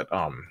 but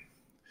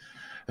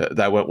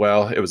that went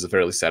well. It was a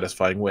fairly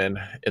satisfying win.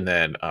 And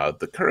then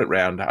the current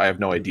round, I have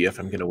no idea if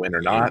I'm going to win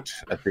or not.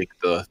 I think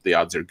the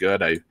odds are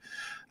good. I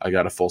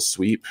got a full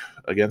sweep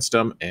against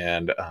them,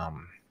 and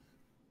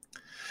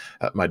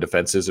my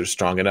defenses are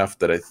strong enough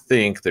that I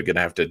think they're going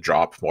to have to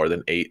drop more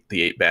than the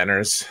 8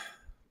 banners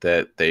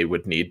that they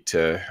would need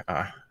to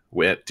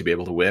win, to be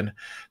able to win.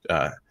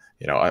 I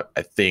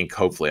think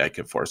hopefully I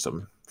can force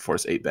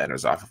 8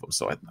 banners off of them.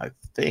 So I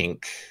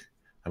think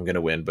I'm going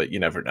to win, but you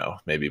never know.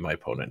 Maybe my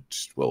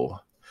opponent will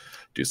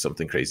do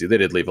something crazy. They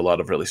did leave a lot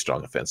of really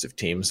strong offensive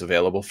teams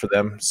available for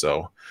them,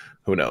 so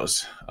who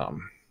knows?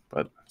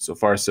 But so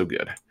far, so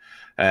good.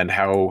 And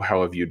how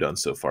have you done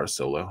so far,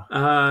 Solo?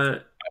 I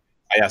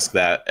ask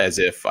that as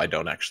if I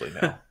don't actually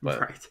know.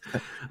 But. Right.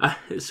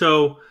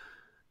 So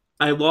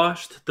I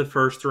lost the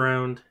first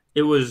round.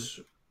 It was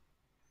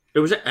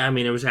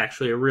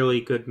actually a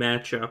really good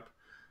matchup.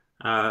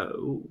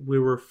 We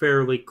were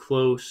fairly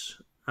close.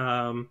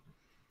 I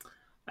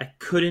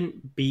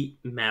couldn't beat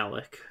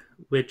Malik,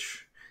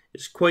 which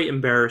is quite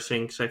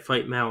embarrassing because I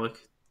fight Malik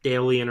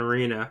daily in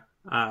arena.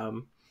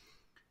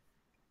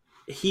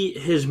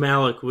 His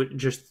Malik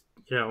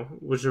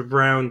was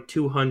around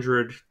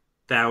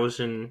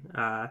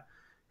 200,000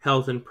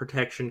 health and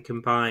protection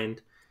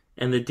combined,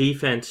 and the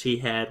defense he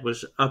had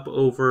was up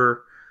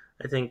over,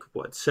 I think,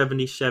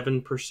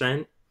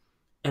 77%,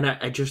 and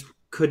I just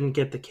couldn't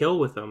get the kill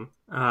with him.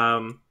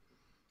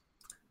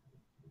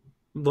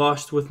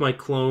 Lost with my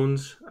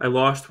clones. I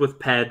lost with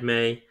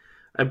Padme.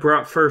 I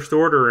brought First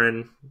Order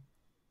in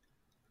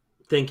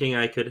thinking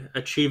I could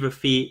achieve a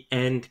feat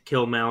and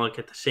kill Malik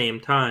at the same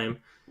time.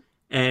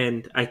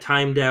 And I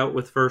timed out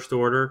with First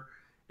Order.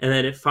 And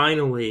then it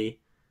finally,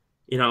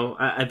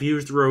 I've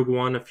used Rogue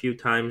One a few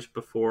times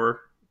before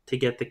to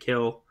get the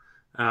kill.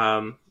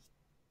 I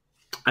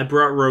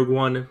brought Rogue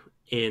One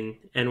in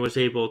and was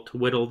able to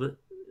whittle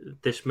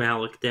this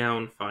Malik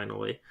down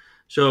finally.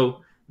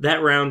 So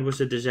that round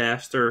was a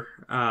disaster.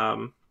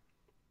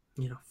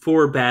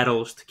 4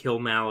 battles to kill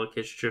Malik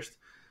is just,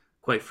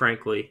 quite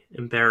frankly,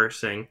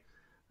 embarrassing.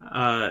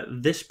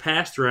 This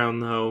past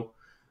round, though,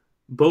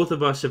 both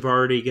of us have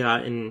already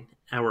gotten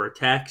our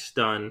attacks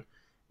done,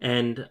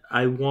 and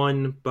I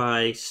won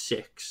by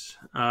 6.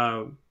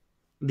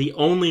 The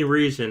only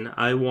reason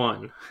I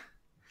won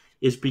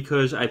is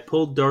because I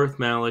pulled Darth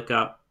Malik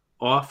up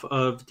off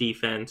of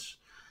defense.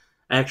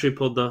 I actually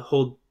pulled the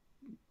whole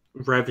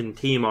Revan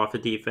team off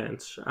of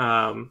defense.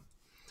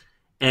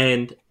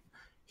 And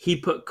he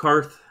put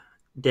Karth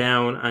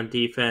down on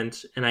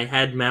defense, and I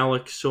had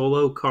Malik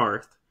solo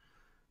Karth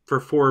for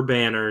 4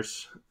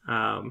 banners.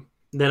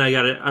 Then I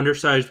got an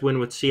undersized win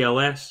with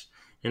CLS,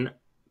 and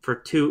for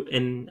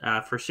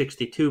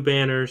 62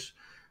 banners.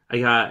 I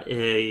got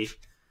a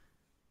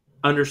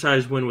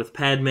undersized win with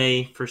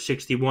Padme for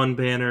 61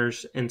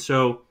 banners, and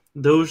so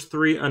those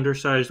 3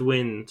 undersized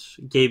wins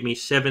gave me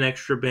 7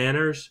 extra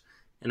banners,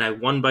 and I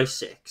won by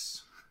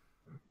 6.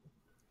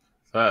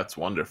 That's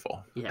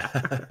wonderful. Yeah.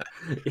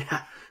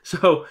 Yeah.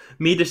 So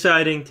me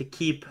deciding to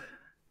keep,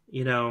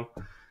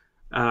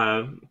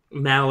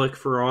 Malik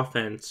for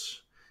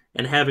offense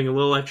and having a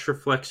little extra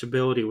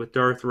flexibility with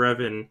Darth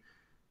Revan,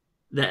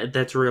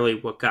 that's really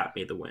what got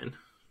me the win.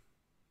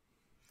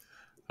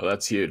 Well,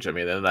 that's huge. I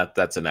mean, and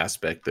that's an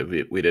aspect that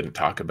we didn't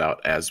talk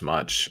about as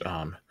much.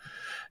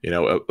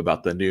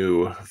 About the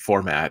new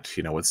format,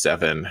 with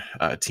 7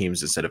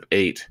 teams instead of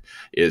 8,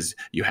 is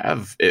you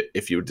have,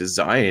 if you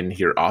design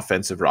your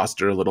offensive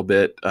roster a little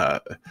bit,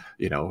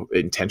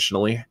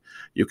 intentionally,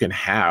 you can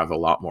have a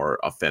lot more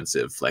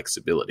offensive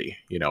flexibility.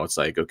 It's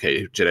like,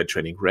 okay, Jedi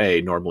Training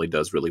Rey normally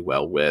does really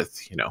well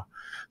with,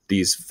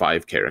 these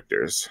 5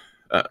 characters.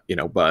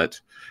 But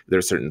there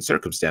are certain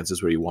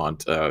circumstances where you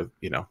want, to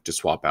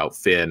swap out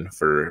Finn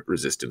for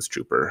Resistance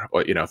Trooper,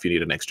 or, if you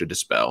need an extra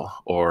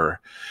Dispel,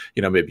 or,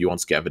 maybe you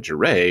want Scavenger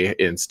Rey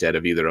instead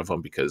of either of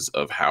them because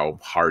of how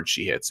hard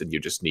she hits, and you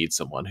just need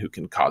someone who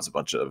can cause a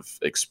bunch of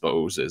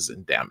exposes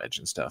and damage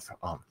and stuff.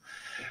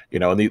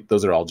 And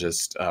those are all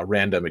just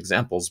random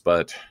examples,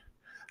 but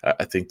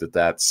I think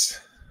that's,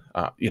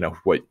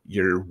 what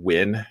your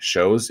win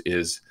shows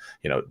is,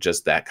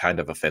 just that kind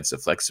of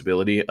offensive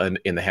flexibility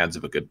in the hands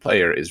of a good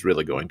player is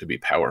really going to be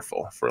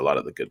powerful for a lot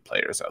of the good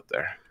players out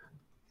there.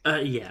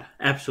 Yeah,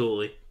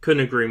 absolutely.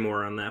 Couldn't agree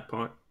more on that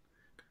point.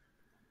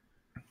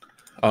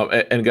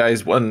 And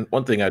guys, one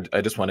thing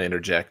I just want to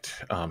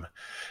interject.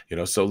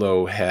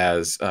 Solo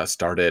has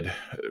started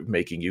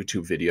making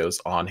YouTube videos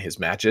on his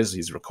matches.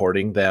 He's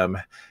recording them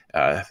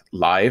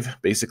live,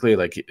 basically.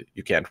 Like,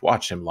 you can't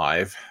watch him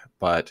live,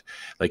 but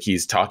like,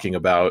 he's talking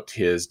about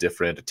his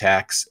different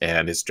attacks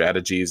and his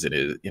strategies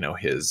and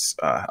his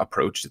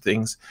approach to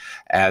things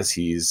as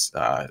he's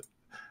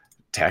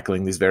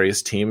tackling these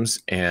various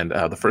teams. And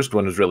the first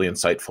one was really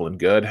insightful and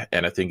good,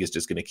 and I think it's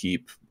just going to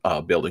keep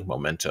building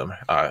momentum.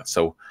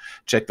 So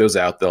check those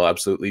out. They'll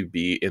absolutely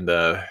be in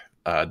the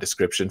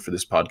description for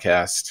this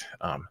podcast.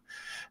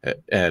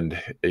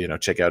 And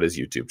check out his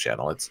YouTube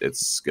channel.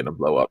 It's going to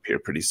blow up here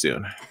pretty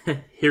soon.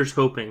 Here's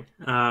hoping.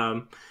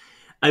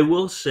 I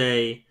will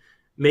say,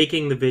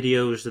 making the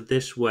videos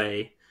this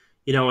way,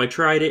 I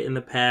tried it in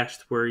the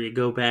past where you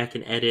go back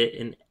and edit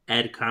and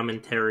add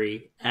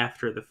commentary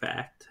after the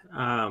fact.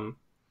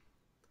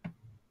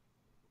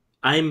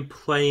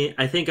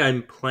 I think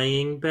I'm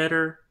playing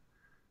better,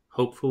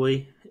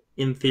 hopefully,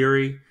 in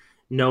theory,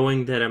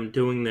 knowing that I'm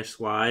doing this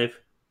live,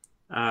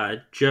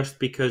 just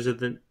because of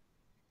the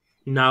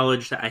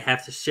knowledge that I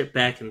have to sit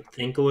back and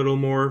think a little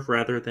more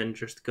rather than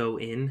just go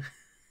in,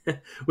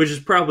 which is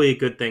probably a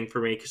good thing for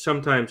me because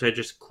sometimes I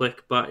just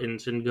click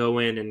buttons and go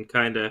in and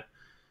kind of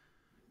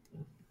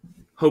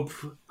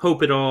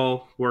hope it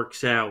all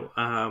works out.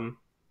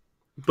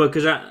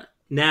 Because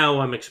now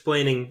I'm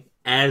explaining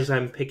as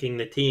I'm picking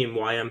the team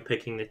why I'm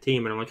picking the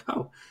team, and I'm like,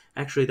 oh,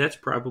 actually, that's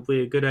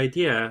probably a good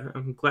idea.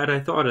 I'm glad I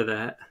thought of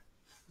that.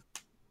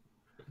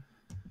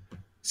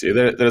 See,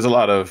 there's a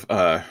lot of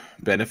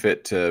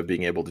benefit to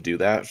being able to do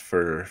that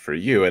for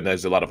you, and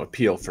there's a lot of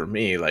appeal for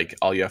me. Like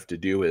all you have to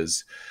do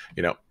is,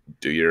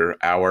 do your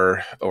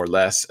hour or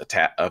less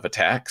of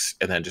attacks,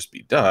 and then just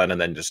be done,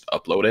 and then just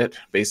upload it.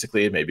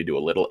 Basically, maybe do a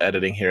little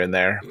editing here and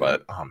there,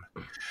 but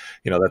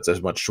that's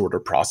a much shorter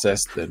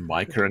process than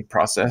my current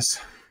process.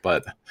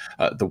 But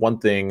the one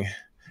thing,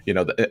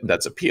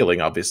 that's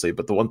appealing, obviously,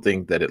 but the one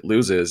thing that it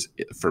loses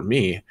for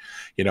me,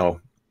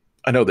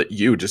 I know that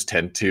you just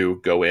tend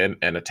to go in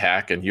and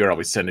attack, and you're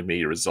always sending me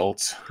your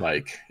results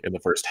like in the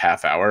first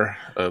half hour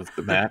of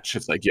the match.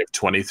 It's like you have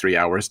 23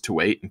 hours to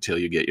wait until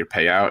you get your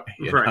payout,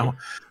 Right.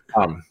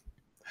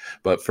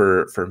 But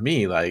for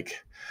me,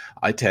 like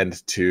I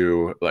tend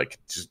to like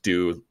just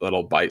do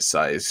little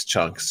bite-sized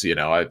chunks.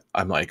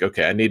 I'm like,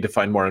 okay, I need to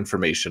find more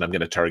information. I'm going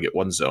to target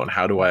one zone.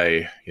 How do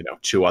I,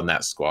 chew on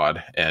that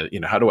squad,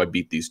 and how do I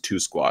beat these two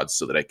squads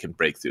so that I can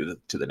break through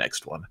to the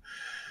next one?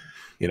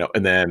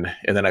 And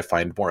then I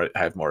find more, I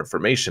have more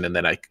information, and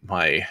then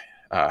my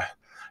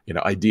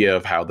idea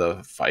of how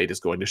the fight is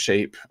going to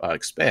shape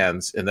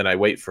expands, and then I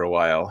wait for a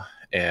while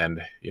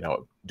and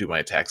do my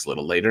attacks a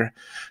little later.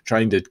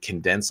 Trying to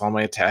condense all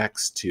my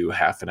attacks to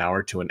half an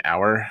hour to an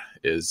hour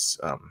is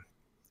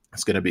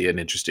it's going to be an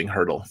interesting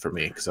hurdle for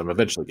me because I'm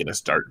eventually going to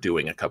start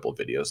doing a couple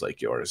videos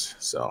like yours.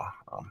 So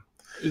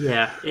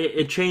Yeah,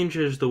 it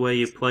changes the way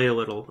you play a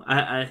little.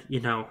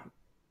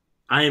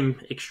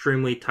 I'm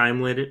extremely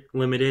time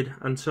limited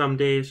on some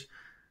days,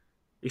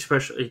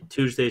 especially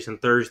Tuesdays and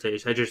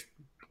Thursdays. I just,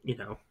 if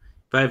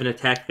I have an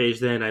attack phase,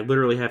 then I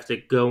literally have to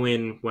go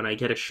in when I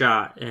get a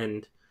shot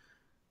and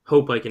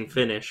hope I can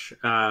finish.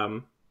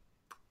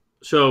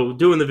 So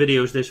doing the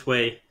videos this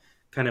way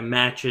kind of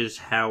matches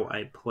how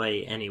I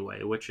play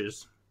anyway, which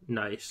is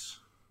nice.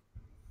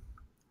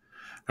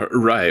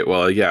 right.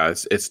 Well, yeah,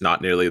 it's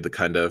not nearly the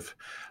kind of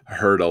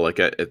hurdle. Like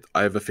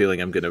I have a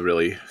feeling I'm going to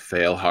really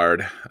fail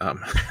hard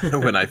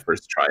when I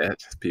first try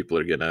it. People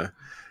are gonna.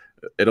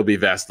 It'll be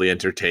vastly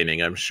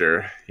entertaining, I'm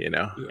sure. All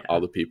Yeah.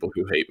 the people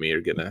who hate me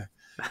are gonna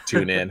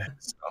tune in.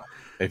 So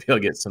maybe I'll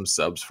get some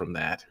subs from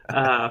that.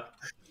 Uh,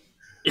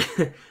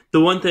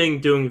 the one thing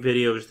doing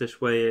videos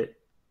this way it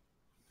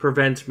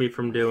prevents me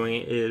from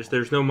doing is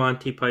there's no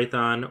Monty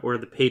Python or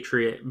the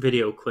Patriot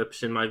video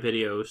clips in my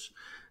videos.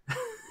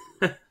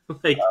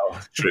 Like, Oh,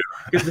 true.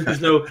 because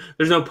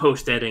there's no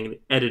post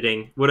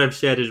editing. What I've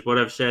said is what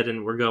I've said,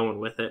 and we're going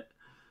with it.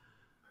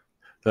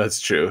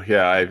 That's true.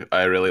 Yeah,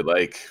 I really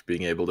like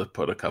being able to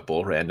put a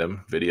couple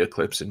random video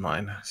clips in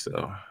mine.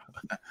 So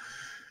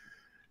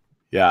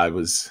yeah,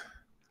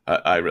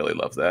 I really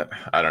love that.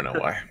 I don't know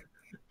why.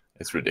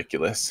 It's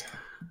ridiculous.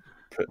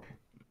 Put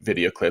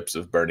video clips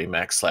of Bernie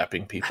Mac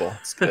slapping people.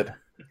 It's good.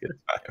 Good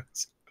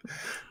times.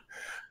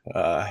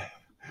 Uh,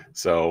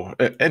 so,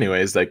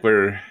 anyways, like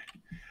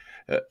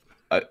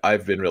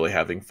I've been really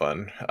having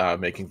fun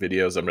making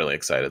videos. I'm really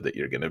excited that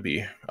you're going to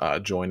be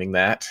joining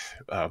that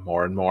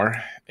more and more.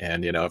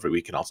 And, every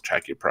week can also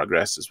track your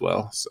progress as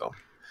well. So,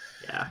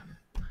 Yeah.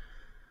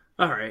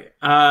 All right.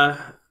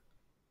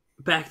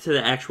 Back to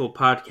the actual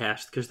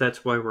podcast because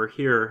that's why we're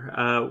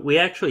here. We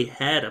actually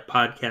had a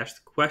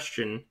podcast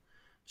question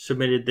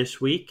submitted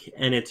this week,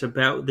 and it's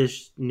about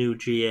this new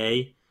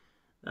GA.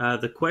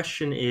 The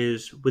question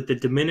is, with the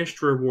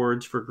diminished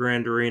rewards for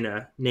Grand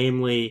Arena,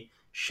 namely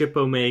ship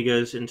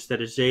Omegas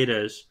instead of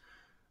Zetas,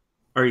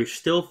 are you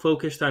still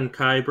focused on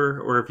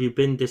Kyber, or have you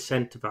been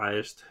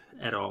decentivized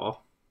at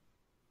all?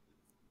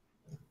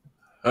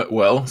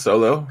 well,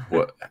 Solo,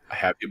 what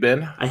have you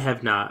been? I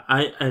have not.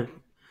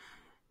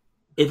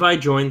 If I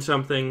join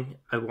something,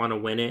 I want to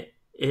win it.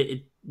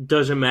 It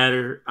doesn't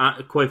matter.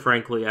 Quite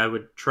frankly, I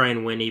would try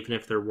and win even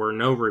if there were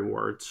no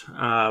rewards.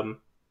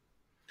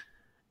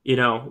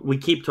 We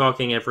keep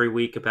talking every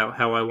week about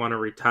how I want to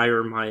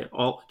retire my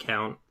alt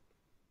account,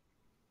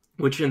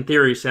 which in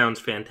theory sounds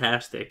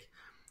fantastic,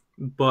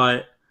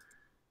 but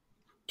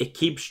it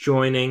keeps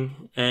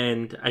joining,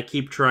 and I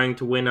keep trying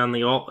to win on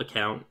the alt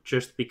account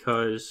just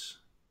because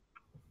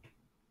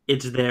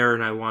it's there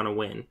and I want to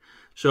win.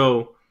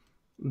 So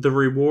the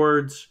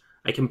rewards,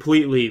 I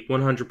completely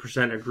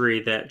 100%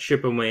 agree that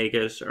ship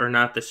omegas are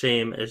not the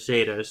same as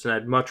zetas, and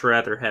I'd much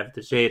rather have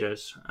the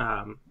zetas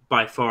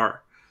by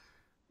far.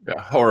 Yeah,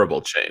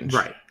 horrible change.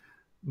 Right.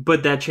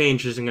 But that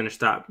change isn't going to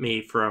stop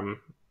me from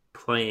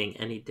playing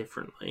any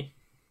differently.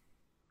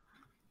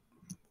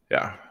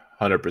 Yeah,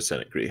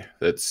 100% agree.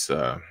 That's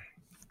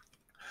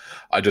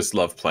I just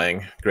love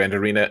playing Grand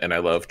Arena, and I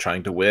love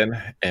trying to win,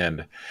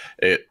 and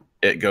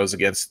it goes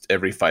against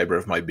every fiber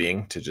of my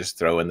being to just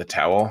throw in the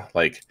towel.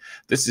 Like,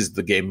 this is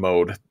the game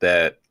mode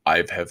that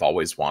I have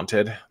always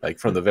wanted. Like,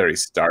 from the very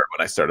start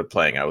when I started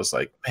playing, I was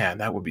like, man,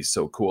 that would be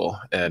so cool.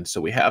 And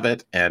so we have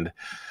it, and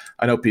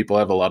I know people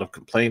have a lot of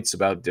complaints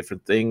about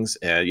different things,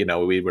 and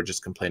we were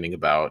just complaining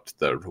about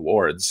the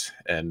rewards,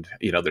 and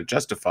they're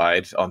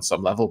justified on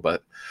some level,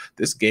 but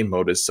this game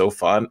mode is so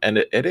fun, and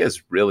it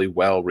is really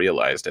well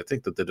realized. I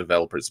think that the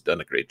developers have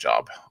done a great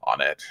job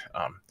on it.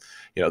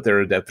 There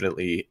are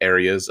definitely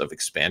areas of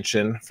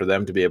expansion for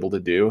them to be able to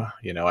do.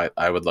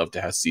 I would love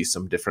to see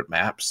some different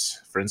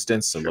maps, for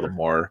instance, some little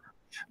more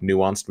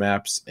nuanced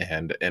maps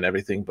and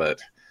everything,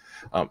 but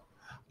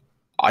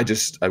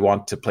I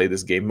want to play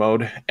this game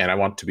mode, and I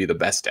want to be the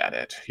best at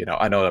it.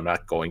 I know I'm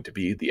not going to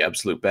be the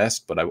absolute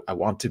best, but I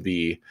want to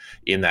be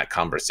in that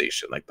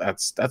conversation. Like,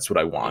 that's what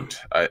I want.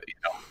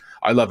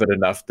 I love it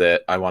enough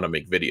that I want to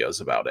make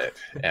videos about it,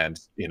 and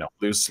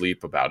lose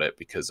sleep about it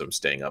because I'm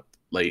staying up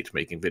late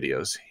making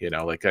videos.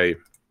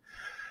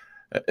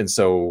 And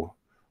so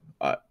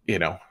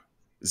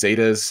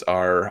Zetas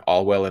are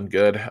all well and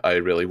good. I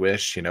really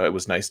wish, it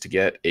was nice to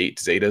get 8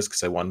 Zetas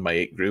because I won my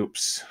 8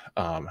 groups,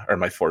 or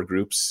my 4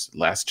 groups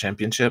last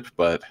championship.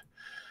 But,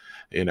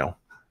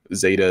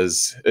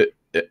 Zetas,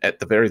 at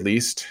the very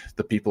least,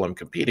 the people I'm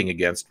competing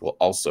against will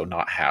also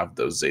not have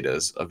those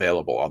Zetas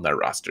available on their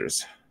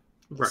rosters.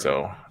 Right.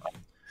 So,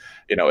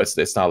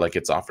 it's not like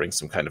it's offering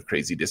some kind of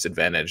crazy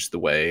disadvantage the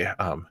way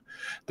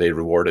they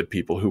rewarded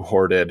people who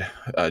hoarded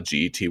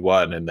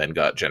GET1 and then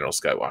got General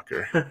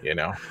Skywalker.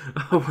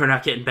 Oh, we're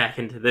not getting back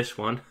into this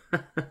one.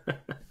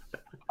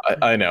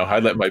 I know. I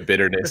let my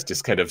bitterness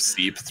just kind of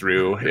seep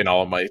through in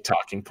all of my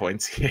talking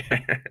points here.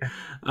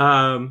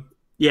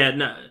 Yeah,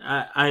 no,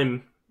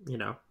 I'm.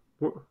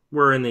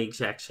 We're in the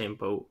exact same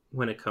boat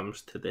when it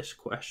comes to this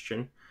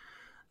question.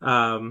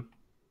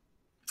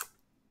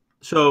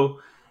 So,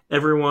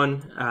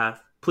 everyone,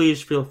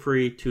 please feel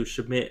free to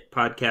submit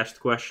podcast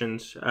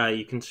questions.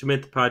 You can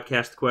submit the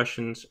podcast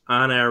questions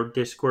on our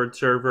Discord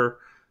server,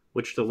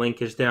 which the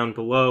link is down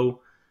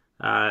below.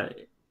 On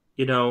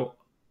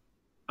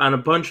a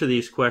bunch of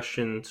these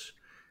questions,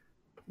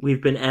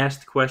 we've been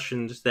asked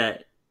questions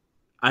that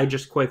I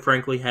just quite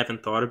frankly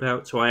haven't thought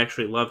about. So I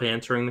actually love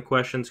answering the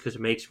questions because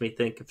it makes me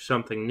think of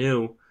something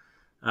new.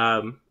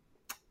 So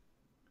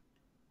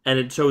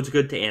it's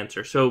good to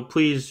answer. So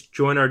please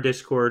join our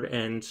Discord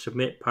and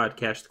submit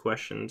podcast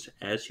questions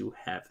as you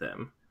have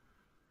them.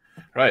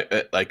 Right.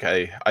 Like,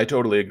 I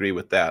totally agree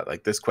with that.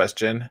 Like, this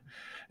question,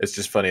 it's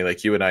just funny.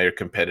 Like, you and I are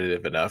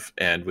competitive enough,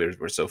 and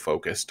we're so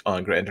focused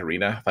on Grand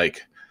Arena.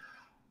 Like,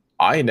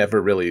 I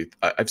never really,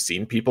 I've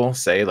seen people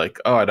say like,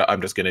 oh,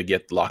 I'm just going to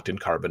get locked in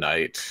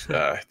Carbonite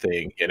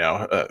thing,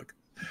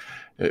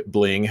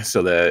 bling,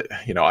 so that,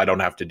 I don't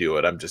have to do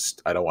it.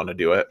 I don't want to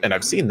do it. And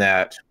I've seen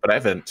that, but I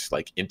haven't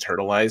like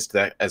internalized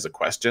that as a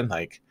question.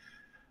 Like,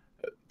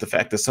 the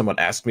fact that someone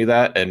asked me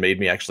that and made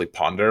me actually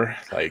ponder,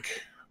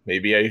 like,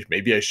 maybe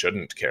I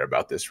shouldn't care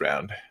about this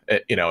round,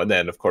 and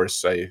then of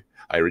course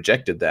I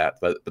rejected that.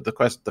 But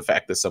the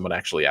fact that someone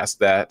actually asked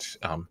that,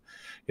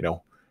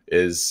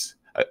 is,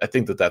 I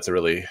think that that's a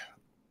really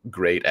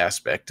great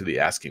aspect to the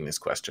asking these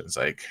questions.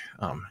 Like,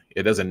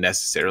 it doesn't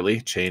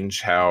necessarily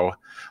change how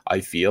I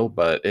feel,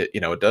 but it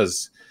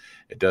does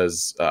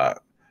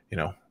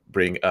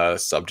bring a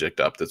subject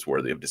up that's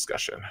worthy of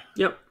discussion.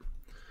 Yep.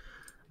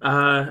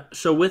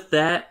 So with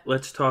that,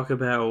 let's talk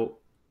about,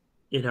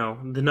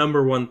 the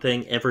number one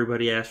thing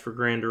everybody asks for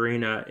Grand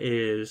Arena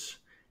is,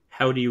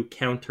 how do you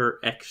counter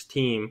X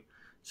team?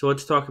 So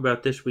let's talk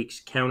about this week's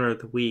counter of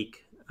the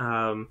week.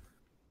 And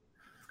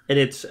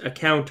it's a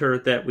counter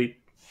that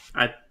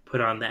I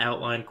put on the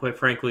outline, quite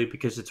frankly,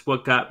 because it's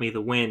what got me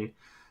the win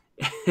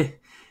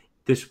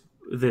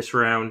this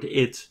round.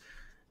 It's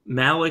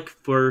Malik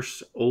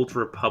versus Old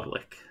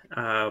Republic.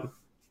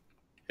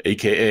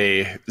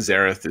 AKA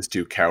Zareth is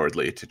too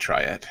cowardly to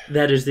try it.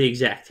 That is the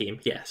exact team,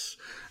 yes.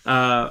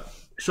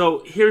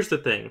 So here's the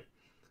thing.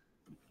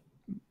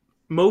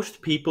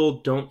 Most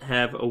people don't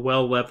have a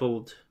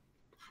well-leveled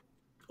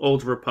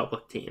Old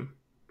Republic team.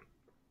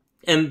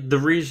 And the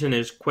reason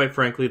is, quite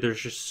frankly,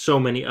 there's just so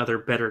many other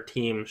better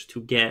teams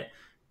to get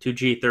to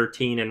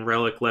G13 and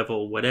Relic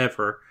level,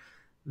 whatever,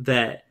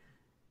 that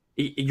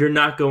you're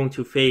not going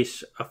to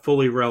face a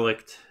fully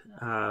Reliced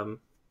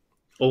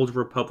Old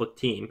Republic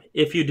team.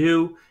 If you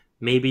do,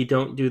 maybe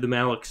don't do the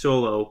Malik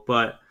solo,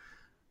 but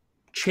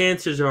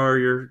chances are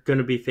you're going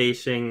to be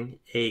facing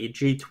a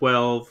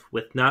G12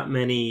 with not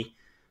many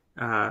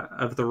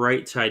of the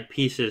right side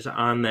pieces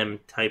on them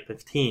type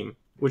of team,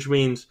 which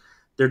means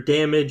their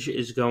damage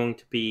is going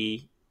to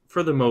be,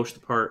 for the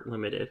most part,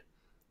 limited.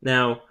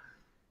 Now,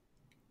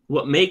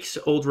 what makes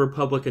Old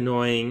Republic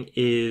annoying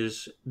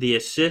is the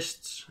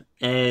assists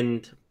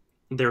and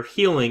their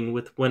healing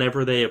with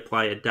whenever they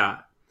apply a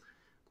dot.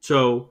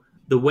 So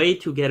the way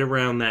to get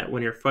around that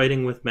when you're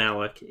fighting with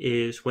Malik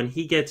is when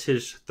he gets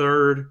his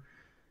third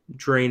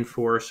Drain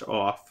Force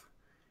off,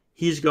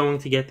 he's going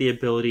to get the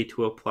ability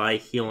to apply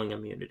healing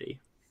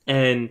immunity.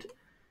 And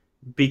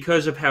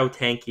because of how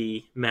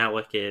tanky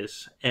Malik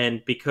is,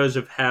 and because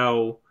of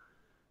how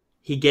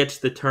he gets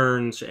the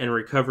turns and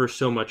recovers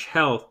so much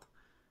health,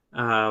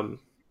 um,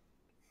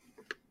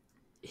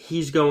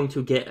 he's going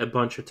to get a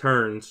bunch of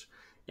turns,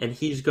 and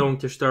he's going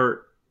to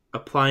start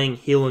applying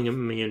healing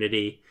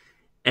immunity,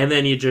 and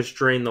then you just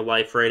drain the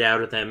life right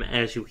out of them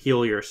as you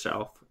heal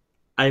yourself.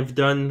 I've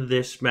done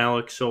this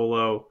Malik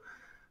solo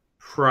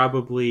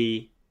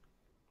probably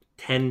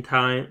 10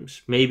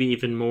 times, maybe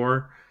even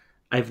more.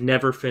 I've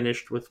never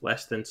finished with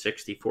less than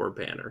 64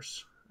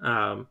 banners.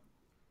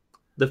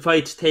 The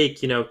fights take,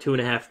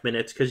 2.5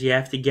 minutes because you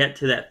have to get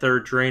to that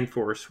third drain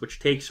force, which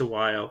takes a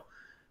while.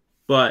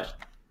 But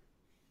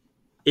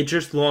it's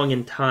just long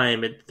in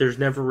time. There's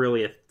never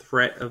really a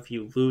threat of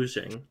you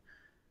losing.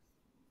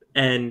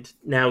 And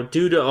now,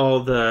 due to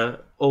all the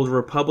Old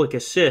Republic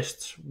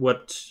assists,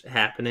 what's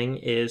happening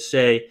is,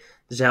 say,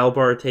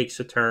 Zalbar takes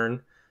a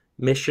turn,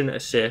 mission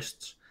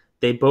assists.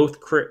 They both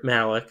crit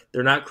Malik.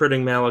 They're not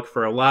critting Malik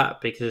for a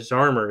lot because his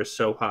armor is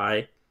so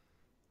high.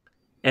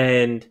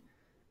 And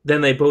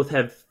then they both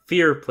have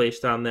fear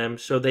placed on them,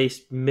 so they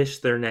miss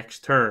their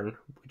next turn,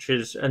 which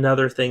is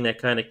another thing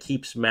that kind of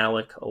keeps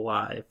Malik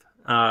alive.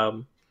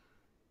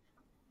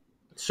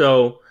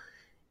 So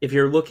if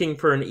you're looking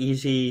for an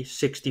easy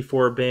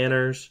 64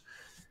 banners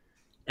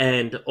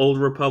and Old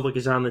Republic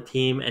is on the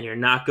team and you're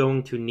not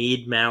going to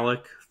need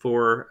Malik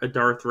for a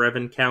Darth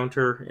Revan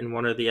counter in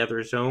one of the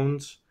other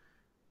zones,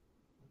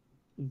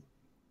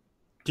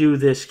 do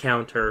this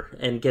counter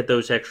and get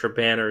those extra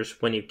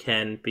banners when you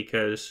can,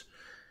 because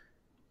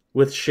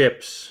with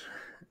ships,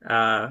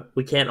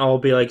 we can't all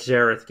be like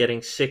Zareth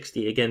getting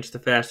 60 against the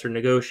faster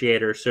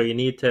negotiator, so you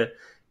need to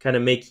kind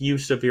of make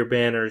use of your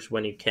banners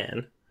when you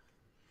can.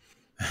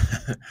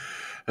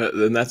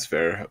 Then that's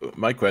fair.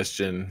 My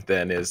question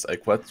then is,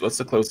 like, what's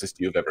the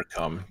closest you've ever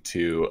come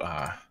to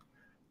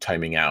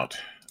timing out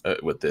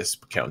with this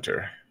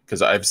counter?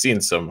 Because I've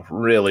seen some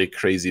really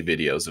crazy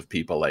videos of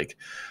people like,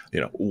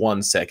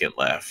 1 second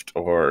left,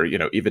 or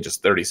even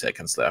just 30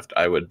 seconds left.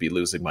 I would be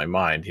losing my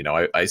mind.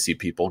 I see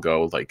people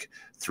go like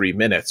 3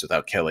 minutes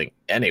without killing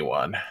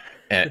anyone,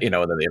 and and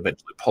then they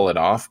eventually pull it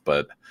off.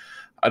 But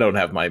I don't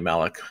have my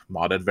Malik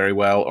modded very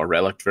well or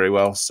relicked very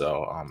well,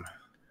 so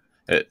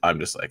I'm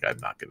just like, I'm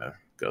not gonna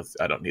go.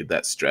 I don't need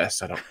that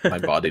stress. My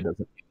body doesn't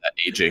need that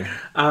aging.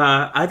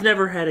 I've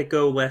never had it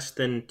go less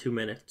than 2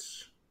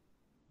 minutes.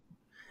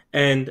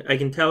 And I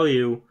can tell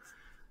you...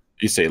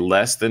 You say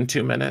less than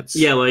 2 minutes?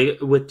 Yeah, like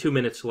with 2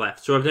 minutes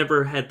left. So I've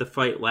never had the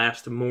fight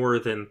last more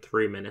than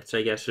 3 minutes,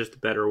 I guess is the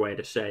better way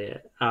to say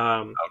it.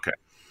 Okay.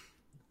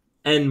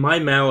 And my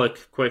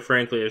Malik, quite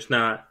frankly, is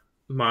not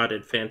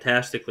modded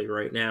fantastically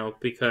right now,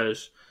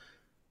 because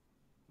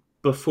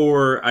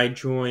before I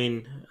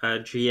joined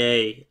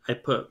GA, I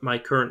put my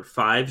current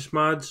 5s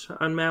mods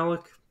on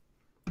Malik.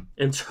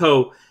 And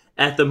so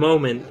at the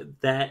moment,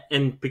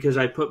 and because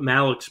I put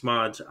Malik's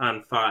mods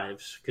on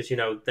 5s, because,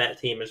 that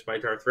team is my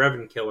Darth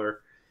Revan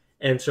killer.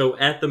 And so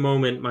at the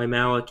moment, my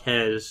Malik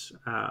has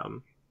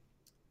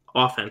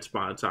offense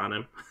mods on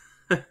him.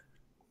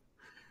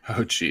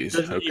 Oh, geez.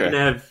 Doesn't even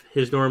have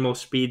his normal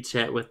speed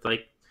set with,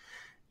 like,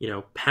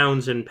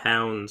 pounds and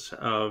pounds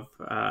of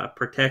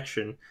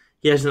protection.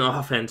 He has an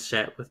offense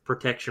set with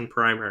protection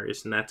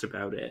primaries, and that's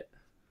about it.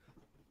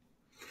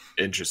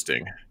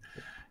 Interesting.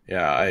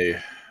 Yeah,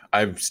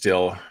 I'm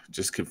still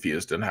just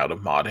confused on how to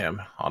mod him,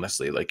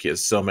 honestly. Like, he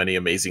has so many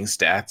amazing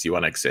stats. You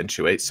want to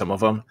accentuate some of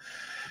them.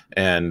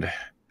 And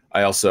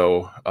I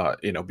also,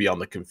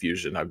 beyond the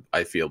confusion,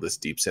 I feel this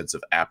deep sense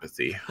of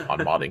apathy on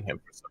modding him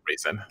for some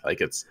reason.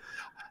 Like,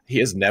 he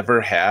has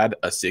never had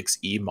a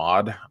 6E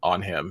mod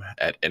on him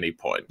at any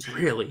point.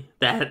 Really?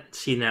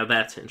 Now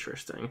that's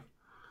interesting.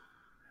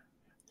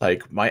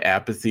 Like, my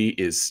apathy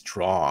is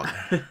strong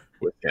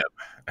with him.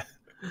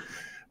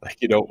 Like,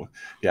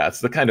 yeah, it's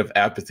the kind of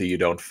apathy you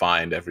don't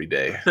find every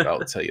day. I'll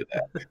tell you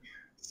that.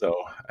 So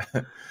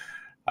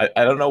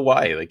I don't know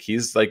why. Like,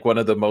 he's like one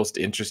of the most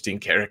interesting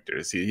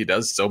characters. He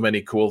does so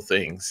many cool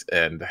things,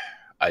 and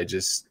I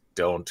just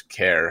don't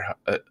care.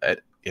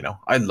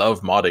 I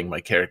love modding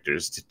my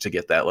characters to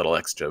get that little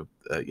extra,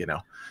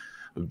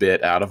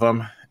 bit out of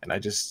them, and I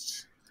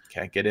just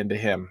can't get into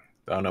him.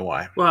 Don't know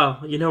why.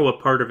 Well, you know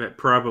what part of it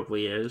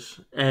probably is,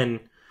 and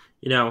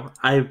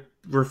I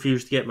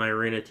refuse to get my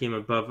arena team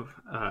above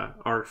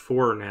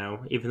R4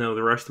 now, even though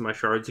the rest of my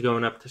shards are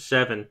going up to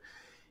 7.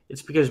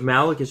 It's because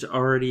Malik is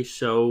already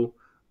so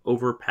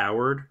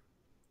overpowered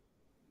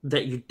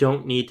that you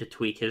don't need to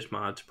tweak his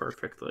mods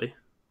perfectly.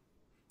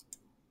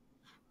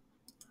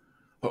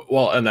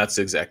 Well, and that's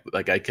exactly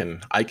like I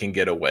can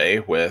get away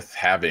with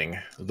having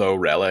low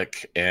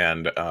relic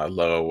and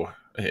low,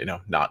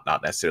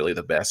 not necessarily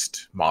the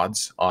best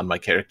mods on my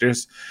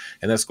characters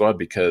in that squad,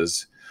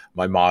 because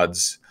my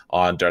mods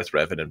on Darth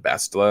Revan and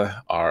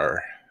Bastila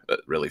are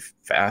really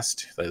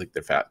fast. I think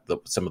they're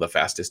some of the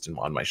fastest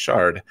on my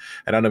shard.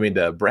 And I don't mean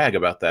to brag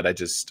about that. I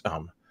just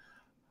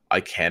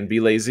I can be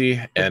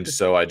lazy, and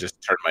so I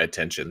just turn my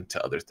attention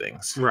to other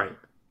things. Right.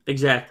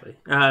 Exactly.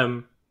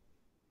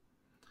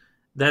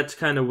 That's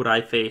kind of what I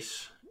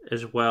face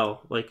as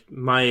well. Like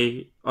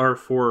my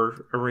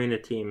R4 arena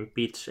team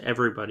beats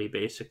everybody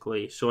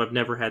basically, so I've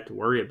never had to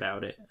worry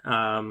about it.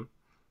 And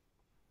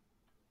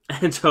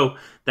so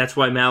that's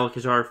why Malik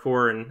is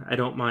R4, and I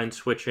don't mind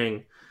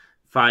switching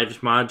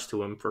Five's mods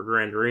to him for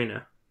Grand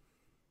Arena.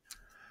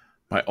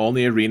 My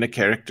only arena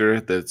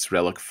character that's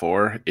Relic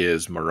 4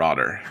 is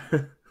Marauder.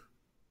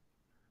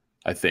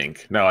 I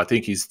think. No, I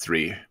think he's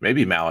 3.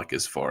 Maybe Malik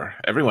is 4.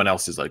 Everyone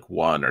else is like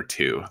 1 or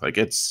 2. Like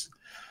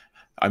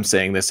I'm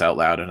saying this out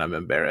loud and I'm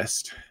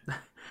embarrassed.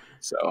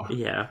 So,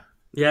 Yeah.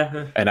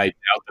 Yeah. and I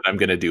doubt that I'm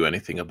going to do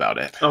anything about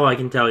it. Oh, I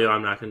can tell you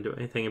I'm not going to do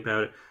anything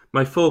about it.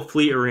 My full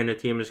fleet arena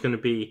team is going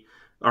to be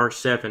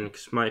R7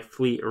 because my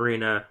fleet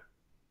arena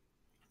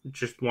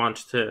just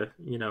wants to,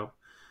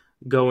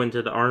 go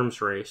into the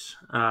arms race.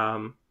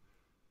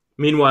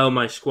 Meanwhile,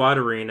 my squad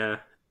arena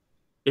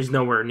is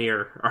nowhere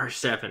near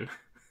R7.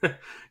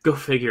 Go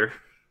figure.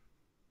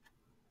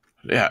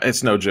 Yeah,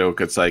 it's no joke.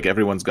 It's like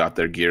everyone's got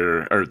their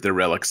gear or their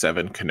Relic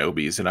 7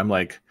 Kenobis, and I'm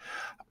like,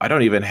 I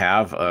don't even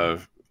have a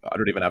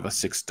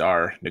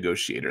 6-star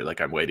negotiator. Like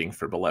I'm waiting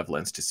for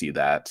Malevolence to see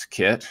that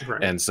kit.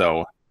 Right. And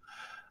so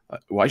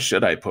why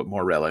should I put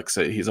more relics?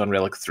 He's on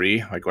relic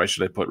 3. Like, why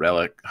should I put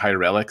higher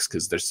relics?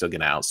 Because they're still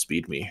gonna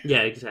outspeed me.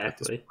 Yeah,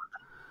 exactly.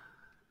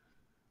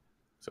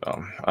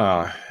 So,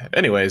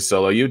 anyways,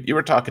 Solo, you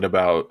were talking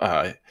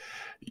about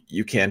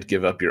you can't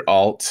give up your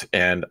alt,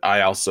 and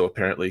I also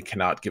apparently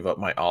cannot give up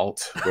my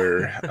alt.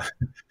 Where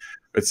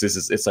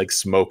it's like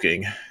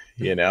smoking,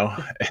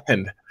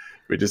 and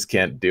we just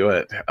can't do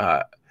it.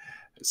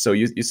 So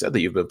you said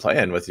that you've been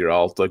playing with your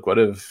alt. Like, what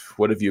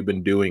have you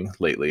been doing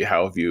lately?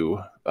 How have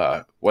you?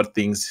 What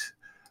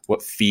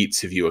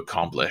feats have you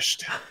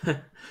accomplished?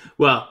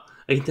 Well,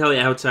 I can tell you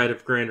outside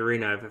of Grand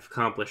Arena, I've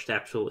accomplished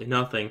absolutely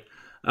nothing.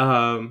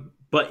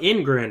 But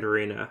in Grand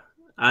Arena,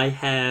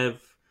 I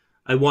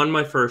won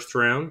my first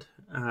round,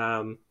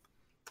 kind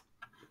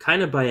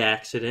of by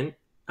accident.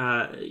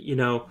 I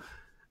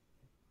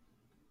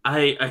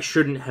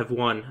shouldn't have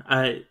won.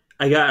 I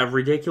got a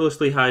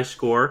ridiculously high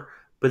score,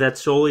 but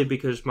that's solely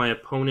because my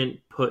opponent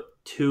put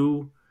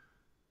two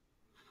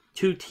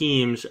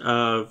teams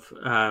of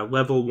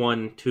level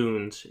 1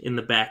 tunes in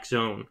the back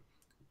zone.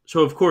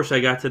 So of course I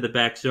got to the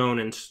back zone,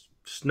 and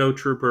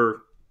Snowtrooper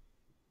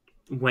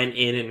went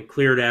in and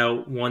cleared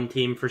out one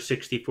team for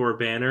 64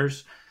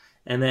 banners,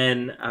 and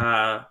then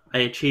I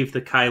achieved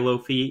the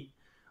Kylo feat,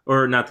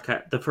 or not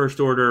the First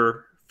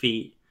Order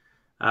feat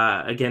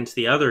against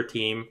the other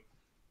team.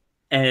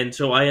 And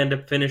so I end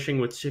up finishing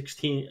with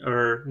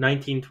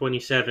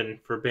 1927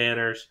 for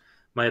banners.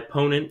 My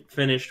opponent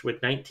finished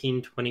with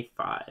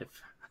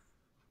 1925.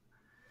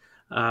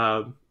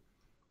 Wow.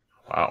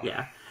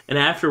 Yeah. And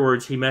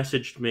afterwards, he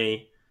messaged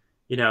me,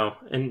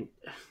 and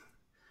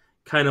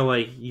kind of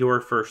like your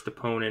first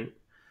opponent,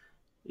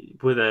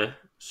 with a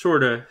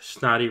sort of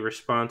snotty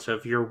response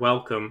of "You're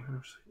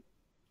welcome."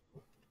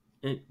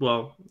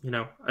 Well,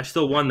 I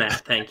still won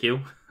that. Thank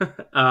you.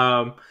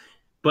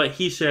 But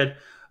he said,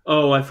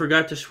 "Oh, I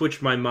forgot to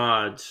switch my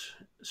mods,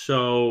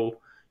 so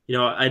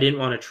I didn't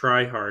want to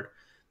try hard."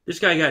 This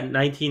guy got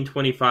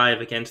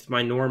 1925 against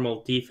my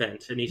normal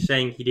defense, and he's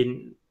saying he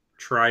didn't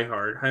try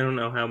hard. I don't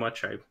know how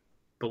much I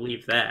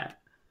believe that.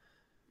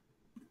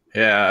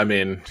 Yeah, I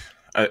mean,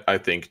 I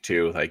think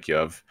too. Like you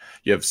have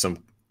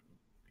some,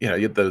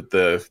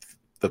 the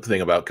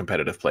thing about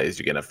competitive play is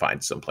you're gonna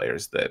find some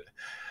players that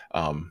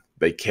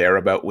they care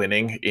about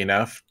winning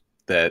enough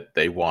that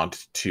they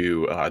want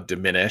to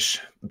diminish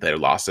their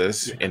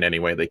losses in any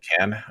way they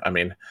can. I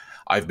mean,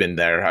 I've been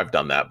there. I've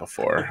done that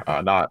before.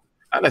 Not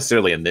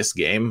necessarily in this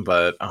game,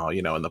 but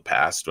in the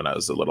past when I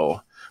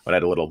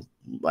had a little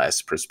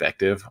less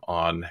perspective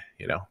on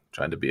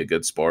trying to be a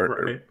good sport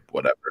or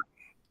whatever.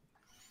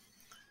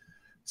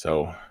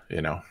 So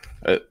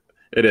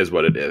it is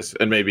what it is,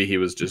 and maybe he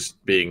was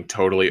just being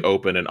totally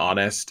open and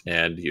honest,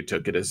 and you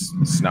took it as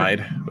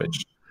snide,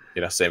 which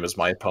same as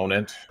my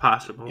opponent.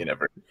 Possible. You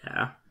never.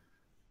 Yeah.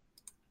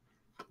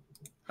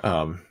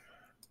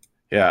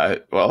 Yeah.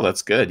 Well,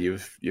 that's good.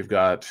 You've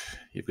got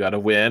a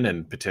win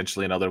and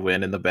potentially another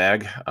win in the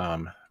bag.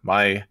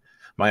 My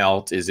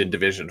alt is in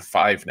Division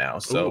 5 now,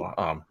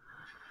 so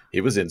he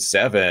was in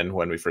 7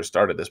 when we first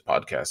started this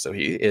podcast, so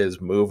he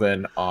is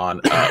moving on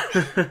up.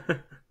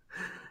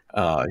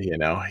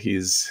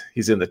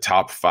 He's in the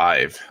top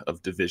 5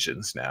 of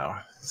divisions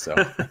now. So,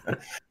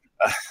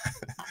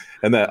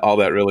 and all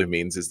that really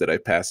means is that I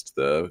passed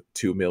the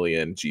 2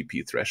 million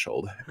GP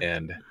threshold,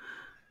 and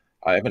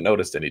I haven't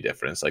noticed any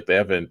difference. Like they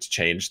haven't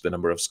changed the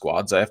number of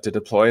squads I have to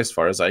deploy, as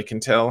far as I can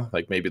tell.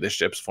 Like maybe the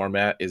ships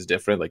format is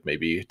different. Like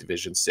maybe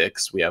Division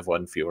 6, we have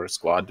one fewer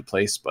squad to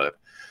place, but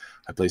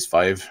I place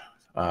five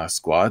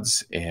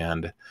squads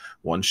and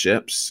one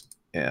ships.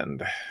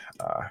 And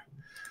uh,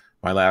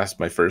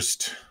 my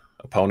first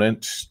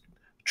opponent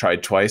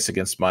tried twice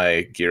against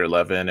my Gear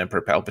 11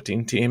 Emperor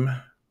Palpatine team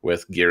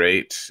with Gear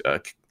 8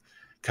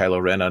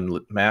 Kylo Ren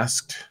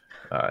unmasked,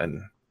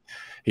 and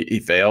he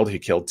failed. He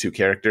killed two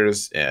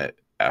characters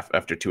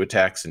after two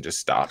attacks and just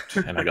stopped,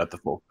 and I got the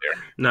full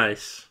clear.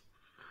 Nice.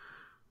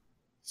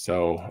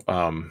 So,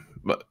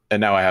 and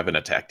now I haven't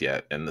attacked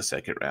yet in the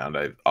second round.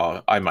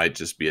 I might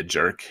just be a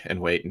jerk and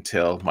wait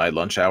until my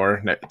lunch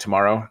hour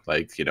tomorrow,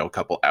 like a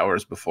couple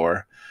hours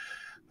before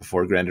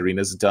Grand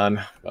Arena is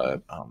done.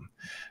 But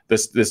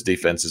this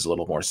defense is a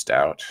little more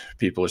stout.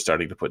 People are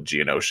starting to put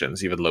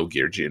Geonosians. Even low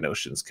gear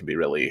Geonosians can be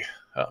really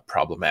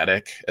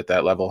problematic at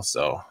that level.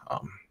 So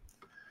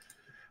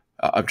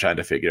I'm trying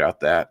to figure out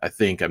that. I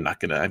think I'm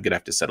gonna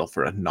have to settle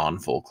for a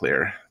non-full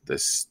clear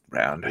this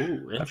round.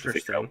 Ooh,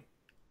 interesting.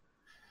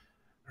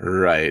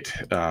 Right.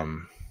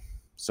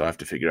 So I have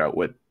to figure out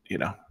what,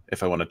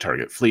 if I want to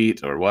target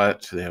fleet or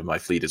what. My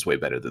fleet is way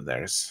better than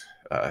theirs.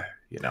 I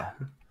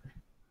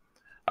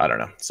don't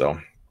know. So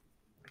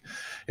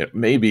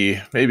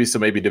maybe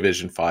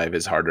Division 5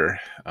 is harder.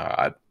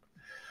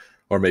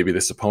 Or maybe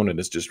this opponent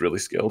is just really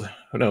skilled.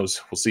 Who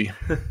knows? We'll see.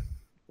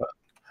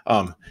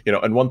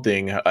 And one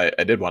thing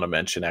I did want to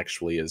mention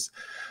actually is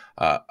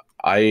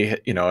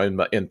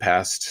in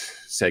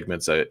past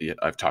segments,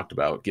 I've talked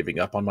about giving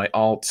up on my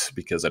alt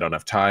because I don't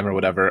have time or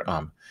whatever.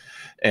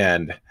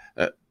 And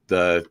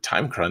the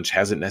time crunch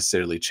hasn't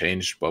necessarily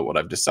changed, but what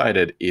I've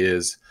decided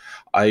is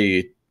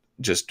I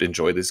just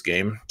enjoy this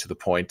game to the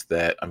point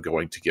that I'm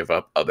going to give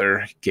up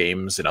other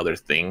games and other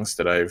things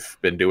that I've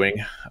been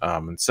doing.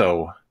 And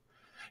so,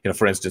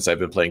 for instance, I've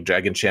been playing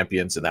Dragon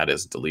Champions, and that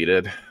is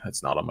deleted.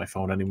 It's not on my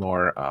phone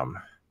anymore.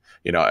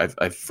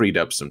 I've freed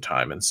up some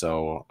time, and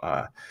so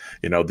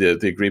the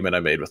agreement I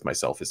made with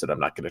myself is that I'm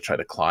not going to try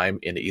to climb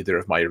in either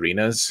of my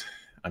arenas.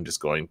 I'm just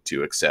going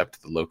to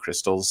accept the low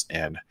crystals,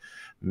 and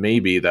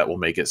maybe that will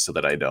make it so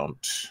that I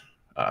don't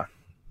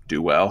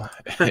do well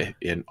on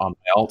my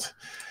alt.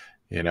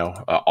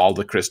 All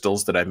the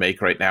crystals that I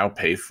make right now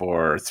pay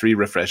for 3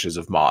 refreshes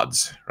of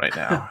mods right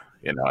now.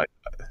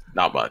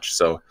 Not much.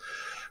 So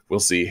we'll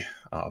see.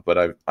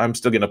 But I'm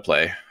still going to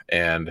play,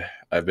 and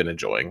I've been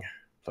enjoying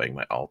playing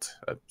my alt.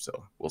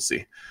 So we'll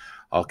see.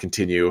 I'll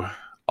continue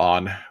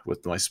on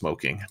with my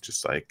smoking,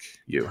 just like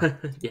you.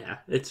 Yeah,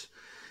 it's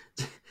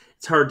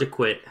hard to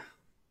quit.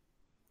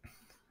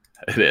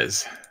 It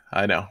is.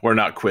 I know. We're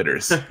not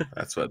quitters.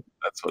 That's what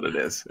it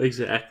is.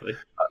 Exactly.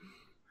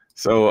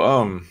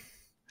 So,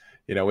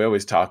 we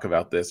always talk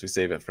about this. We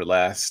save it for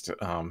last.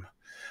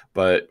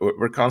 But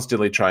we're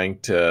constantly trying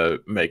to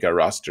make our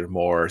roster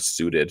more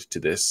suited to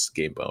this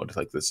game mode.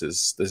 Like this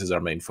is our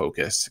main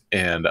focus.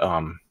 And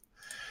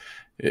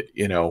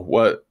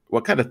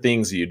what kind of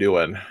things are you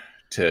doing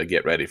to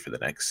get ready for the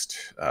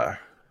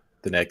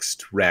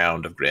next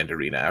round of Grand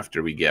Arena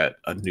after we get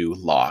a new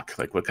lock?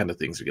 Like what kind of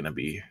things are going to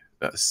be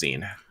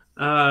seen?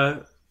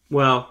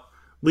 Well,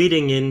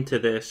 leading into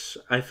this,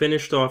 I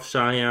finished off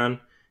Scion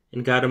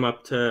and got him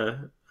up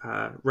to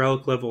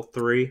Relic level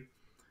 3.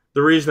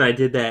 The reason I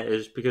did that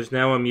is because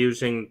now I'm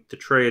using the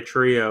Treya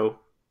Trio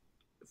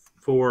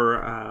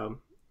for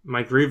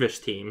my Grievous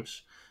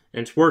teams,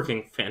 and it's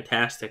working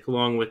fantastic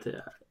along with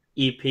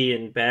EP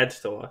and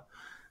Badstilla.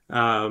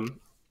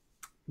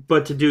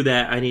 But to do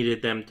that, I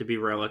needed them to be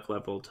Relic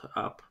leveled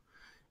up.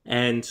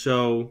 And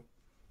so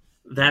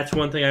that's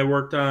one thing I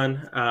worked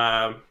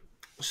on.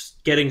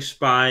 Getting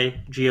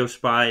Geo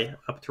Spy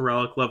up to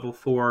Relic level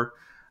 4,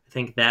 I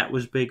think that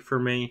was big for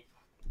me.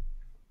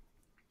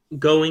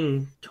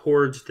 Going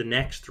towards the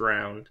next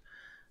round,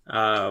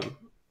 I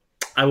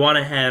want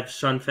to have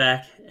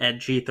Sunfac at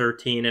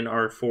G13 and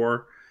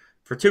R4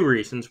 for 2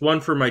 reasons.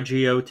 One, for my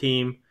Geo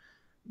team,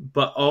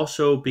 but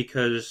also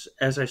because,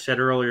 as I said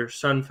earlier,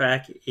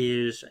 Sunfac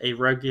is a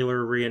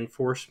regular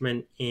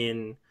reinforcement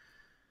in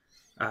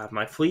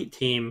my fleet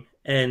team,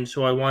 and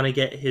so I want to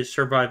get his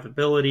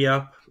survivability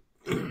up.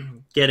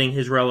 Getting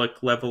his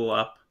relic level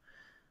up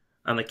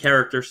on the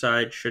character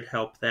side should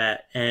help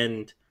that,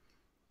 and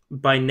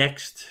by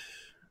next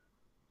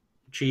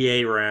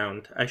GA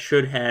round, I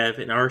should have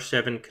an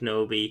R7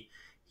 Kenobi.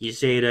 He's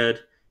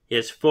Zeta'd. He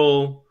has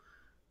full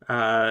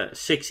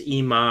 6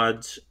 E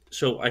mods,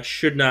 so I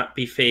should not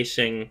be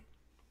facing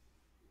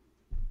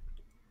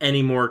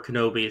any more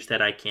Kenobis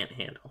that I can't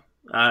handle.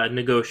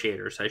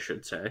 Negotiators, I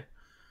should say.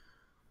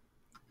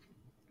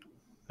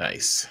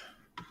 Nice.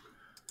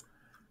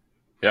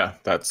 Yeah,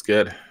 that's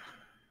good.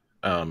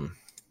 I'm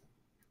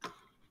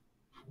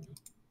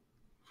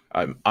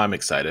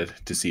excited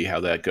to see how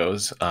that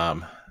goes.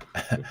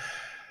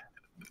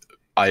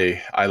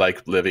 I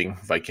like living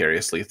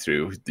vicariously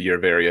through your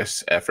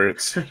various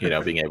efforts.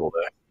 Being able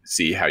to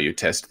see how you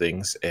test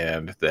things,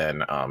 and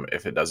then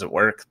if it doesn't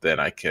work, then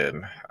I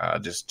can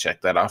just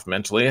check that off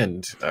mentally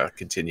and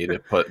continue to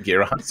put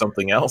gear on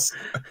something else.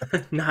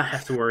 Not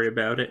have to worry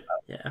about it.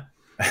 Yeah.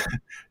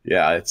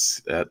 Yeah,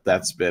 it's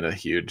that's been a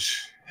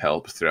huge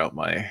help throughout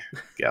my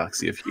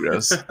galaxy of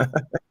heroes.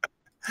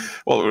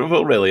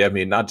 Well, really, I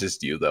mean, not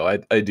just you though.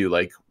 I do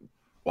like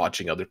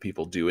watching other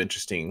people do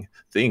interesting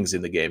things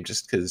in the game,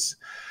 just because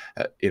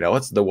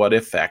it's the what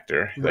if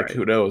factor. Like, Right.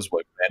 who knows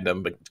what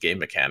random game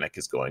mechanic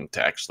is going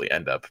to actually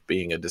end up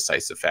being a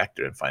decisive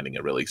factor in finding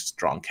a really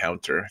strong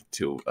counter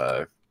to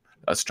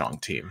a strong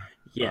team.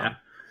 Yeah. Um,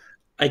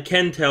 I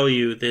can tell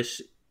you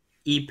this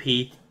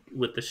EP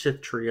with the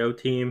Sith Trio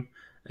team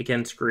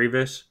against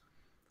Grievous,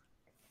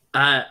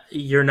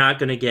 you're not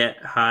going to get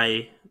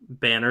high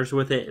banners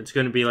with it. It's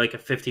going to be like a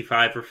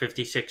 55 or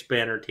 56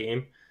 banner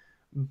team,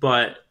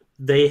 but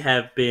they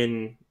have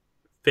been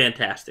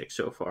fantastic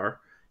so far.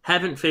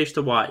 Haven't faced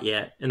a Watt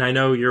yet, and I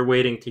know you're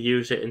waiting to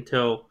use it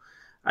until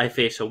I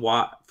face a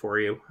Watt for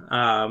you.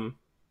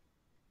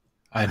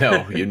 I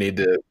know you need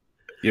to.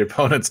 Your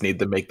opponents need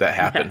to make that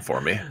happen Yeah.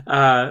 for me.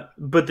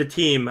 But the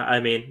team, I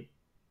mean,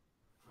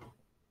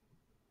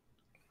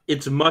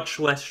 it's much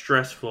less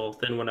stressful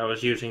than when I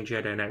was using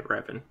Jedi Knight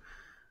Revan.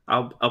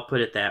 I'll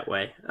put it that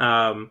way.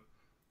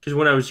 Because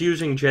when I was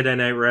using Jedi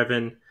Knight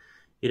Revan,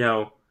 you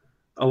know,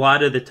 a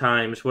lot of the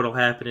times what'll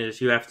happen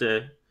is you have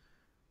to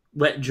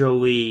let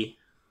Jolie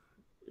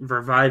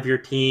revive your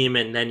team,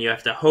 and then you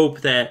have to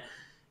hope that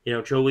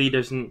Jolie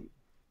doesn't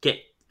get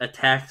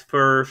attacked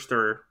first,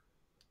 or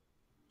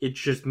it's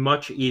just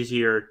much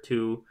easier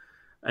to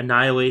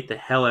annihilate the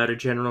hell out of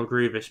General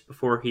Grievous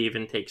before he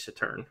even takes a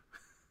turn.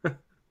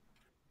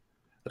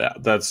 Yeah,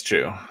 that's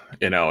true.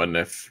 And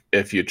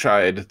if you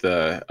tried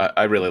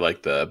I really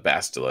like the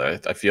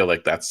Bastila. I feel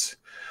like that's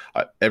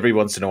every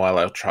once in a while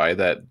I'll try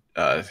that.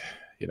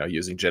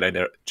 Using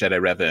Jedi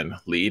Revan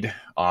lead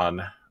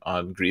on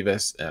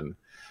Grievous, and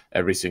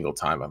every single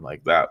time I'm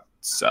like, that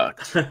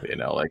sucked.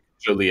 Like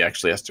Jolie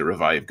actually has to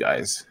revive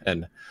guys,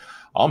 and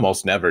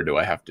almost never do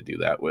I have to do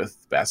that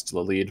with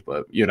Bastila lead.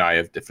 But you and I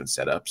have different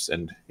setups,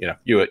 and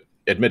you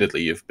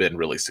admittedly you've been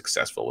really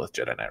successful with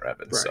Jedi Knight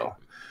Revan, Right. so.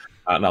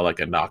 Not like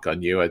a knock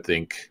on you. I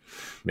think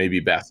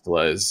maybe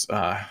Bastila is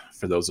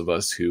for those of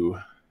us who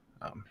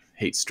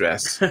hate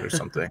stress or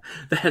something.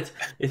 that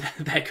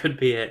that could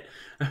be it.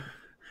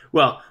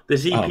 Well, the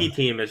ZP Um,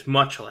 team is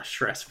much less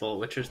stressful,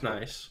 which is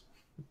nice.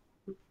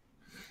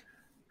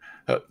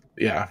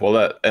 yeah,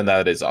 well,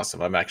 that is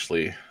awesome.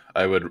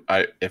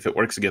 I if it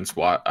works against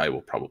Watt, I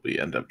will probably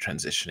end up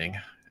transitioning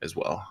as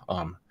well.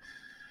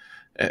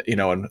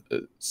 And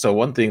so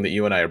one thing that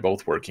you and I are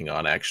both working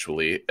on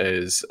actually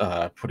is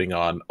putting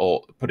on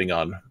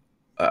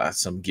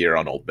some gear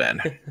on old Ben,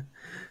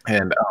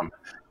 and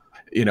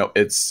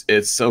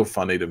it's so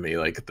funny to me.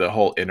 Like, the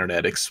whole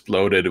internet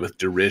exploded with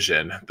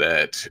derision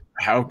that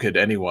how could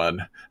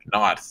anyone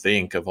not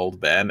think of old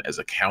Ben as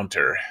a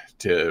counter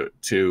to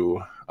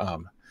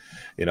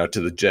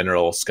the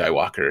general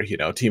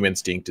Skywalker. Team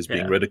Instinct is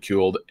being Yeah.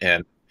 ridiculed,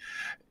 and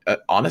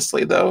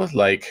honestly though,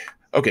 like,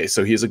 okay,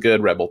 so he's a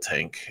good rebel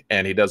tank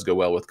and he does go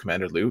well with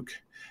Commander Luke,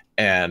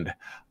 and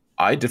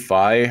I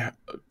defy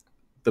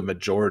the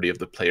majority of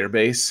the player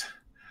base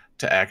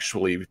to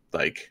actually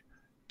like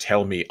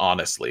tell me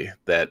honestly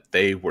that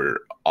they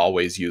were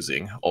always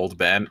using old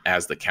Ben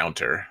as the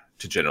counter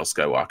to General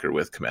Skywalker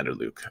with Commander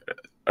Luke,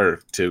 or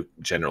to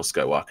General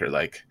Skywalker.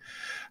 Like,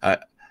 uh,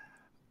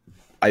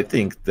 I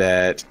think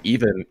that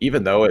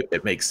even though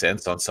it makes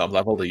sense on some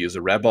level to use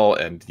a rebel,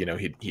 and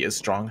he is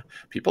strong,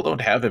 people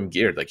don't have him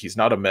geared. Like, he's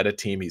not a meta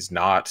team. He's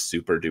not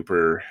super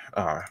duper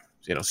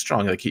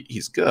strong. Like,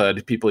 he's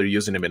good. People are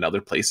using him in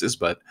other places,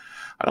 but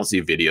I don't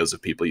see videos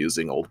of people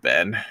using old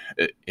Ben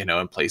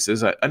in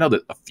places. I know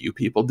that a few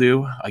people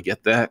do. I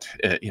get that,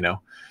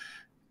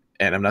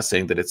 and I'm not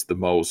saying that it's the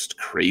most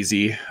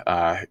crazy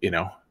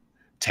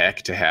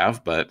tech to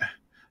have, but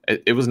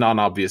it was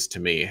non-obvious to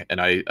me,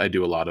 and I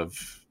do a lot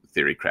of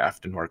theory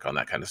craft and work on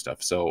that kind of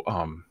stuff. So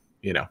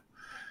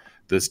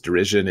this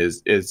derision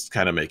is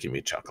kind of making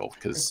me chuckle,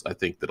 because I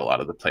think that a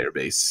lot of the player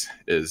base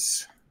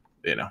is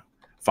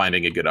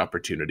finding a good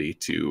opportunity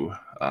to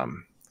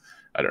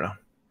I don't know,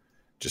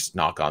 just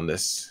knock on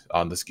this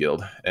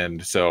guild.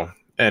 And so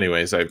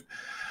anyways,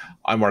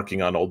 I'm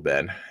working on old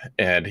Ben,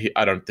 and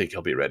I don't think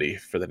he'll be ready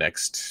for the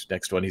next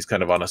one. He's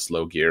kind of on a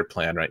slow gear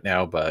plan right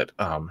now, but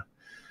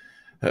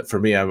for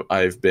me,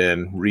 I've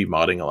been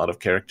remodding a lot of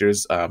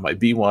characters. My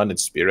B1 and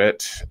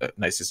Spirit,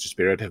 Night Sister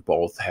Spirit, have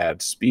both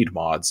had speed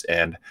mods,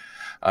 and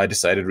I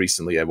decided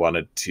recently I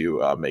wanted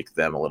to make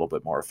them a little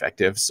bit more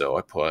effective. So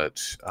I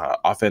put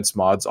offense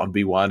mods on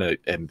B1,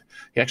 and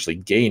he actually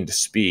gained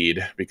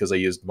speed because I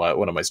used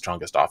one of my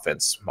strongest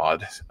offense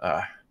mod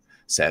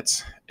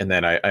sets. And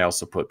then I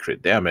also put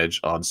crit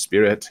damage on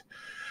Spirit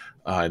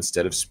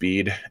instead of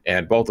speed,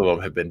 and both of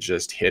them have been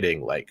just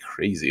hitting like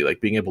crazy.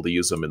 Like, being able to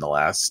use them in the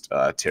last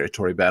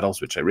territory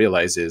battles, which I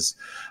realize is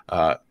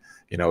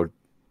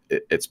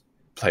it's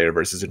player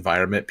versus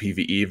environment,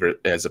 PvE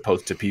as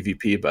opposed to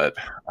PvP, but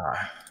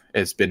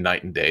it's been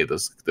night and day.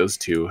 Those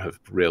two have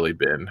really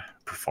been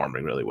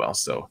performing really well.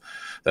 So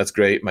that's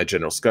great. My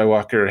General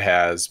Skywalker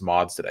has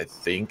mods that I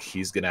think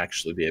he's going to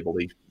actually be able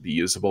to be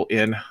usable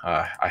in.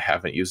 I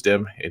haven't used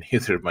him in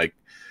either of my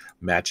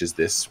matches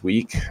this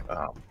week.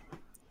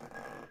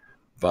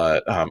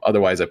 But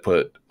otherwise, I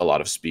put a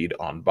lot of speed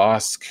on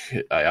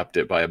Bosk. I upped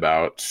it by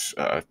about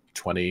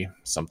 20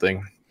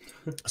 something.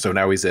 So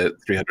now he's at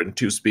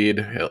 302 speed.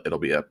 It'll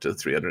be up to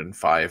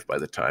 305 by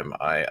the time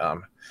I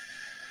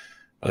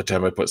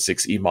put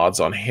 6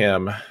 mods on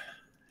him,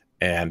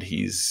 and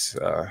he's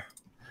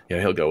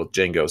he'll go with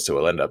Django, so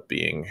it'll end up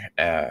being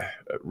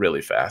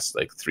really fast,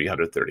 like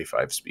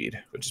 335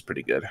 speed, which is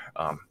pretty good.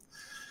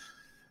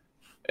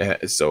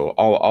 So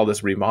all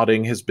this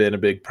remodding has been a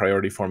big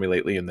priority for me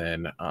lately, and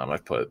then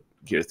I've put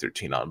Gear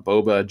 13 on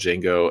Boba,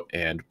 Django,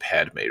 and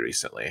Padme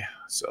recently.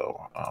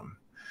 So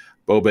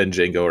Boba and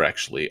Django are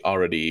actually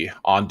already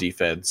on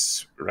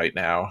defense right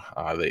now.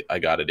 I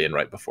got it in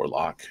right before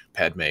lock.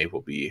 Padme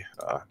will be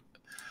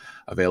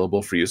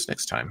available for use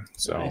next time.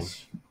 So,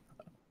 nice.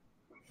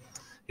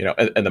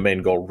 And the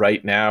main goal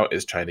right now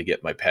is trying to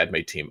get my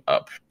Padme team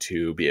up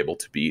to be able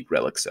to beat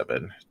Relic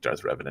 7,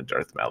 Darth Revan, and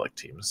Darth Malak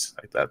teams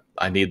like that.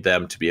 I need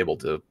them to be able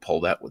to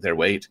pull that with their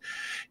weight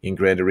in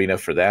Grand Arena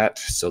for that,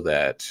 so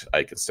that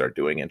I can start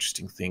doing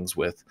interesting things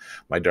with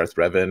my Darth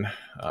Revan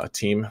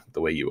team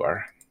the way you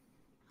are.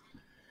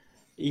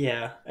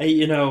 Yeah,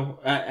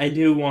 I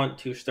do want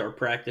to start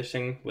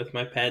practicing with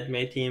my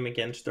Padme team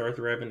against Darth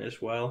Revan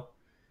as well,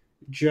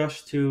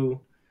 just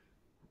to,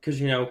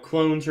 because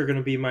clones are going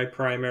to be my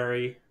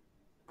primary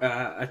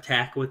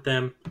attack with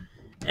them,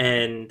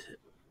 and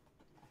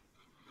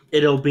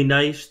it'll be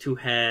nice to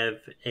have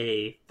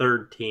a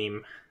third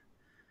team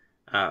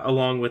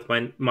along with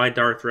my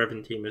Darth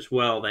Revan team as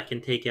well that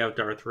can take out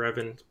Darth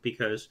Revan,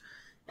 because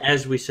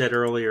as we said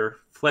earlier,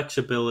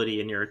 flexibility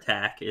in your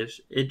attack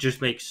it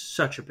just makes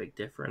such a big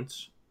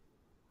difference.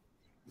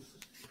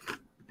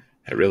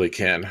 It really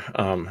can.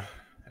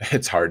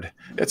 It's hard.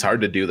 It's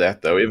hard to do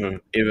that though.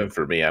 Even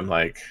for me, I'm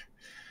like,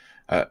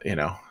 I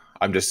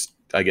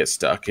get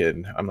stuck,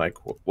 and I'm like,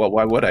 well,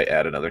 why would I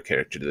add another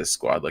character to this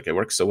squad? Like, it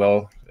works so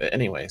well,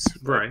 anyways.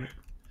 Right.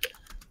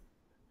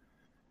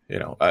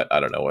 I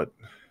don't know what.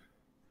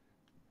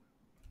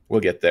 We'll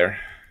get there.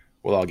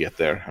 We'll all get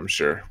there. I'm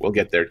sure we'll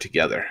get there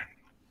together.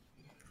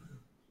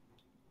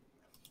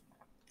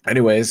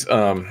 Anyways,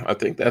 I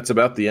think that's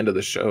about the end of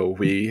the show.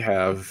 We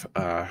have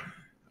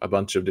a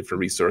bunch of different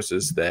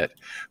resources that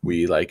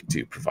we like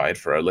to provide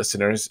for our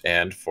listeners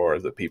and for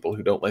the people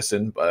who don't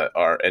listen but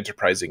are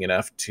enterprising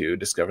enough to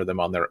discover them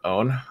on their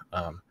own.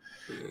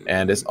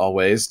 And as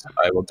always,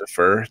 I will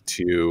defer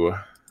to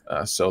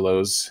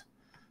Solo's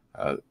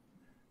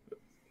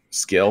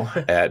skill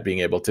at being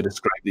able to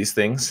describe these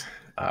things.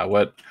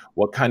 What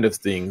kind of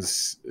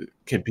things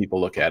can people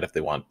look at if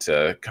they want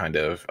to kind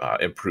of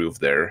improve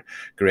their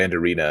Grand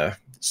Arena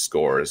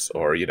scores,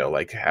 or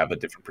have a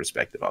different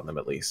perspective on them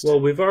at least? Well,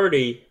 we've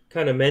already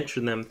kind of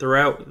mentioned them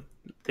throughout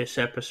this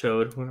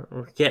episode.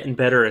 We're getting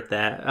better at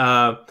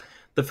that.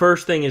 The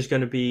first thing is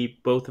going to be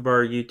both of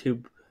our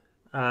YouTube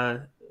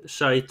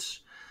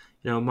sites.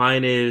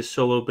 Mine is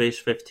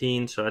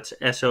SoloBase15, so that's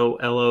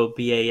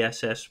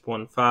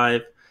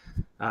SOLOBASS15.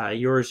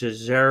 Yours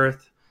is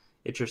Zareth.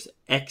 It's just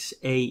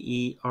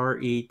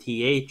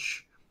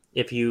XAERETH.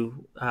 If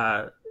you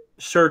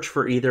search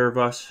for either of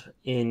us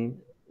in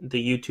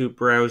the YouTube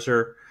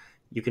browser,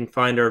 you can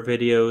find our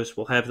videos.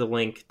 We'll have the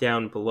link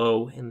down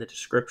below in the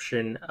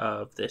description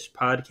of this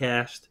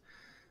podcast.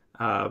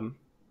 Well,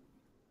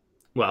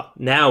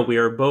 now we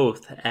are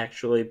both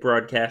actually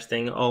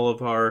broadcasting all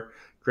of our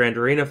Grand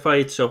Arena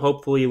fights, so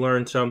hopefully you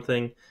learned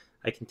something.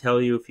 I can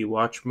tell you, if you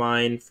watch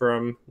mine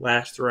from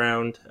last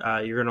round,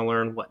 you're going to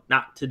learn what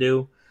not to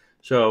do.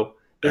 So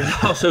there's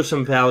also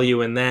some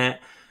value in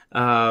that.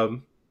 I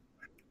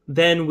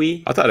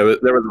thought there was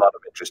a lot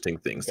of interesting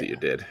things that you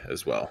did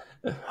as well.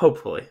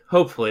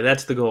 Hopefully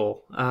that's the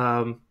goal.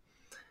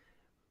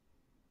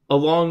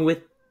 Along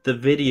with the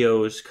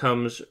videos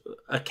comes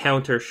a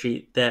counter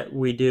sheet that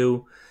we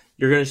do.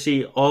 You're going to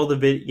see all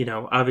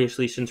the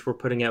obviously, since we're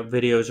putting out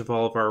videos of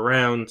all of our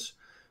rounds,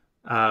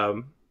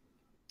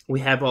 we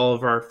have all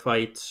of our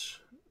fights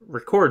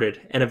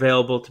recorded and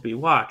available to be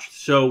watched.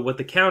 So what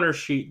the counter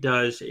sheet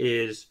does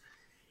is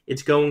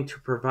it's going to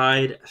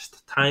provide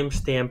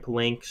timestamp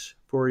links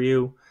for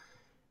you.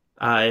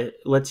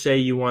 Let's say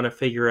you want to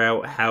figure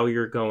out how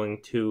you're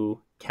going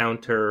to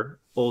counter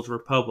Old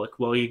Republic.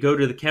 Well, you go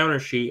to the counter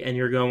sheet and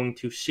you're going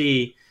to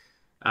see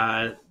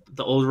the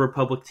Old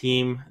Republic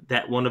team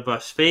that one of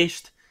us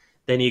faced.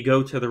 Then you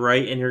go to the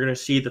right and you're going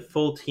to see the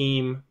full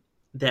team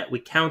that we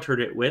countered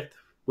it with,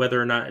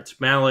 whether or not it's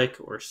Malak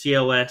or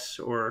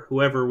CLS or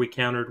whoever we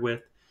countered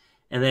with.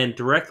 And then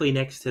directly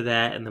next to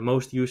that, and the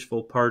most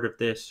useful part of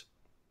this,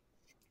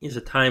 is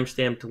a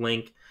timestamped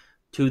link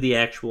to the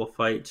actual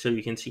fight, so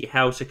you can see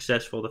how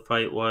successful the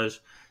fight was.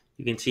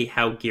 You can see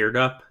how geared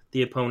up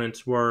the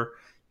opponents were.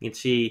 You can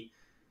see,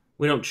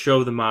 we don't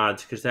show the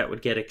mods because that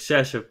would get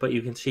excessive, but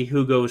you can see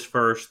who goes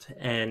first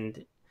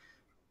and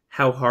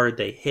how hard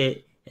they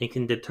hit. and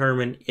can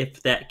determine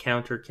if that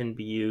counter can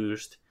be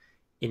used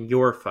in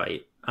your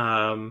fight.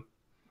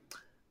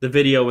 The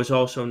video is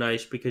also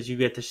nice because you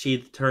get to see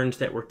the turns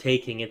that we're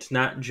taking. It's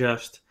not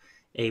just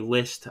a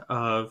list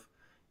of,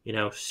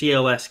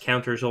 CLS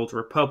counters Old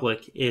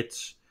Republic.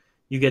 It's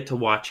you get to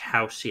watch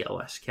how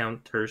CLS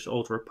counters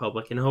Old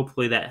Republic, and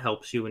hopefully that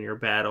helps you in your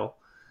battle.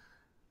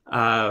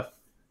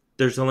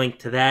 There's a link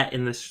to that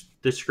in this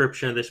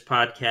description of this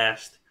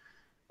podcast,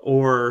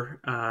 or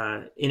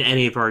in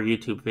any of our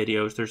YouTube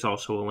videos. There's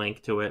also a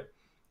link to it.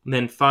 And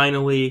then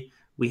finally,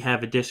 we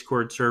have a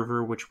Discord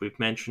server, which we've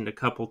mentioned a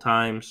couple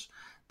times.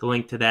 The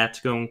link to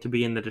that's going to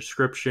be in the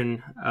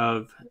description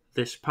of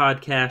this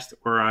podcast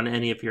or on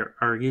any of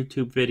our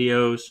YouTube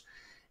videos.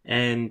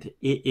 And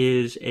it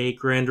is a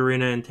Grand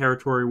Arena and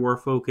Territory War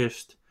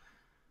focused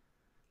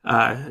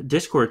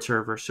Discord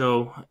server.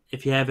 So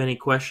if you have any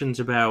questions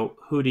about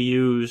who to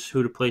use,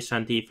 who to place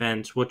on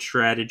defense, what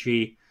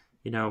strategy,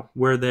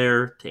 we're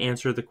there to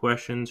answer the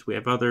questions. We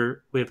have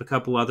a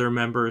couple other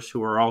members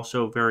who are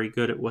also very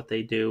good at what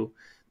they do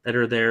that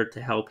are there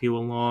to help you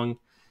along.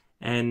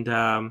 And,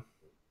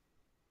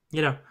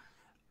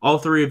 all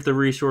three of the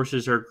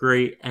resources are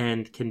great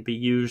and can be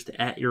used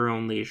at your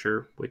own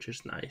leisure, which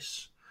is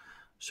nice.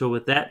 So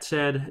with that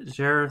said,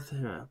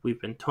 Zareth,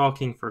 we've been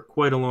talking for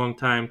quite a long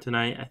time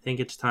tonight. I think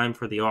it's time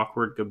for the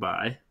awkward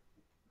goodbye.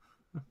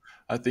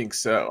 I think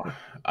so.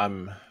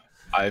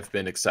 I've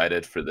been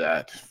excited for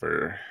that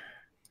for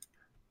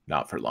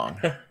not for long.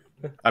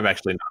 I'm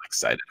actually not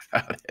excited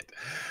about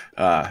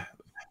it.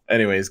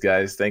 Anyways,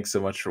 guys, thanks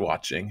so much for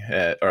watching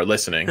or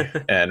listening.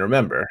 And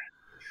remember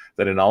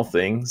that in all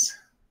things,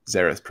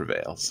 Zareth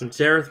prevails. And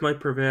Zareth might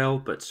prevail,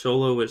 but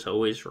Solo is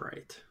always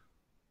right.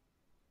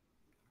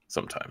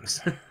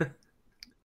 Sometimes.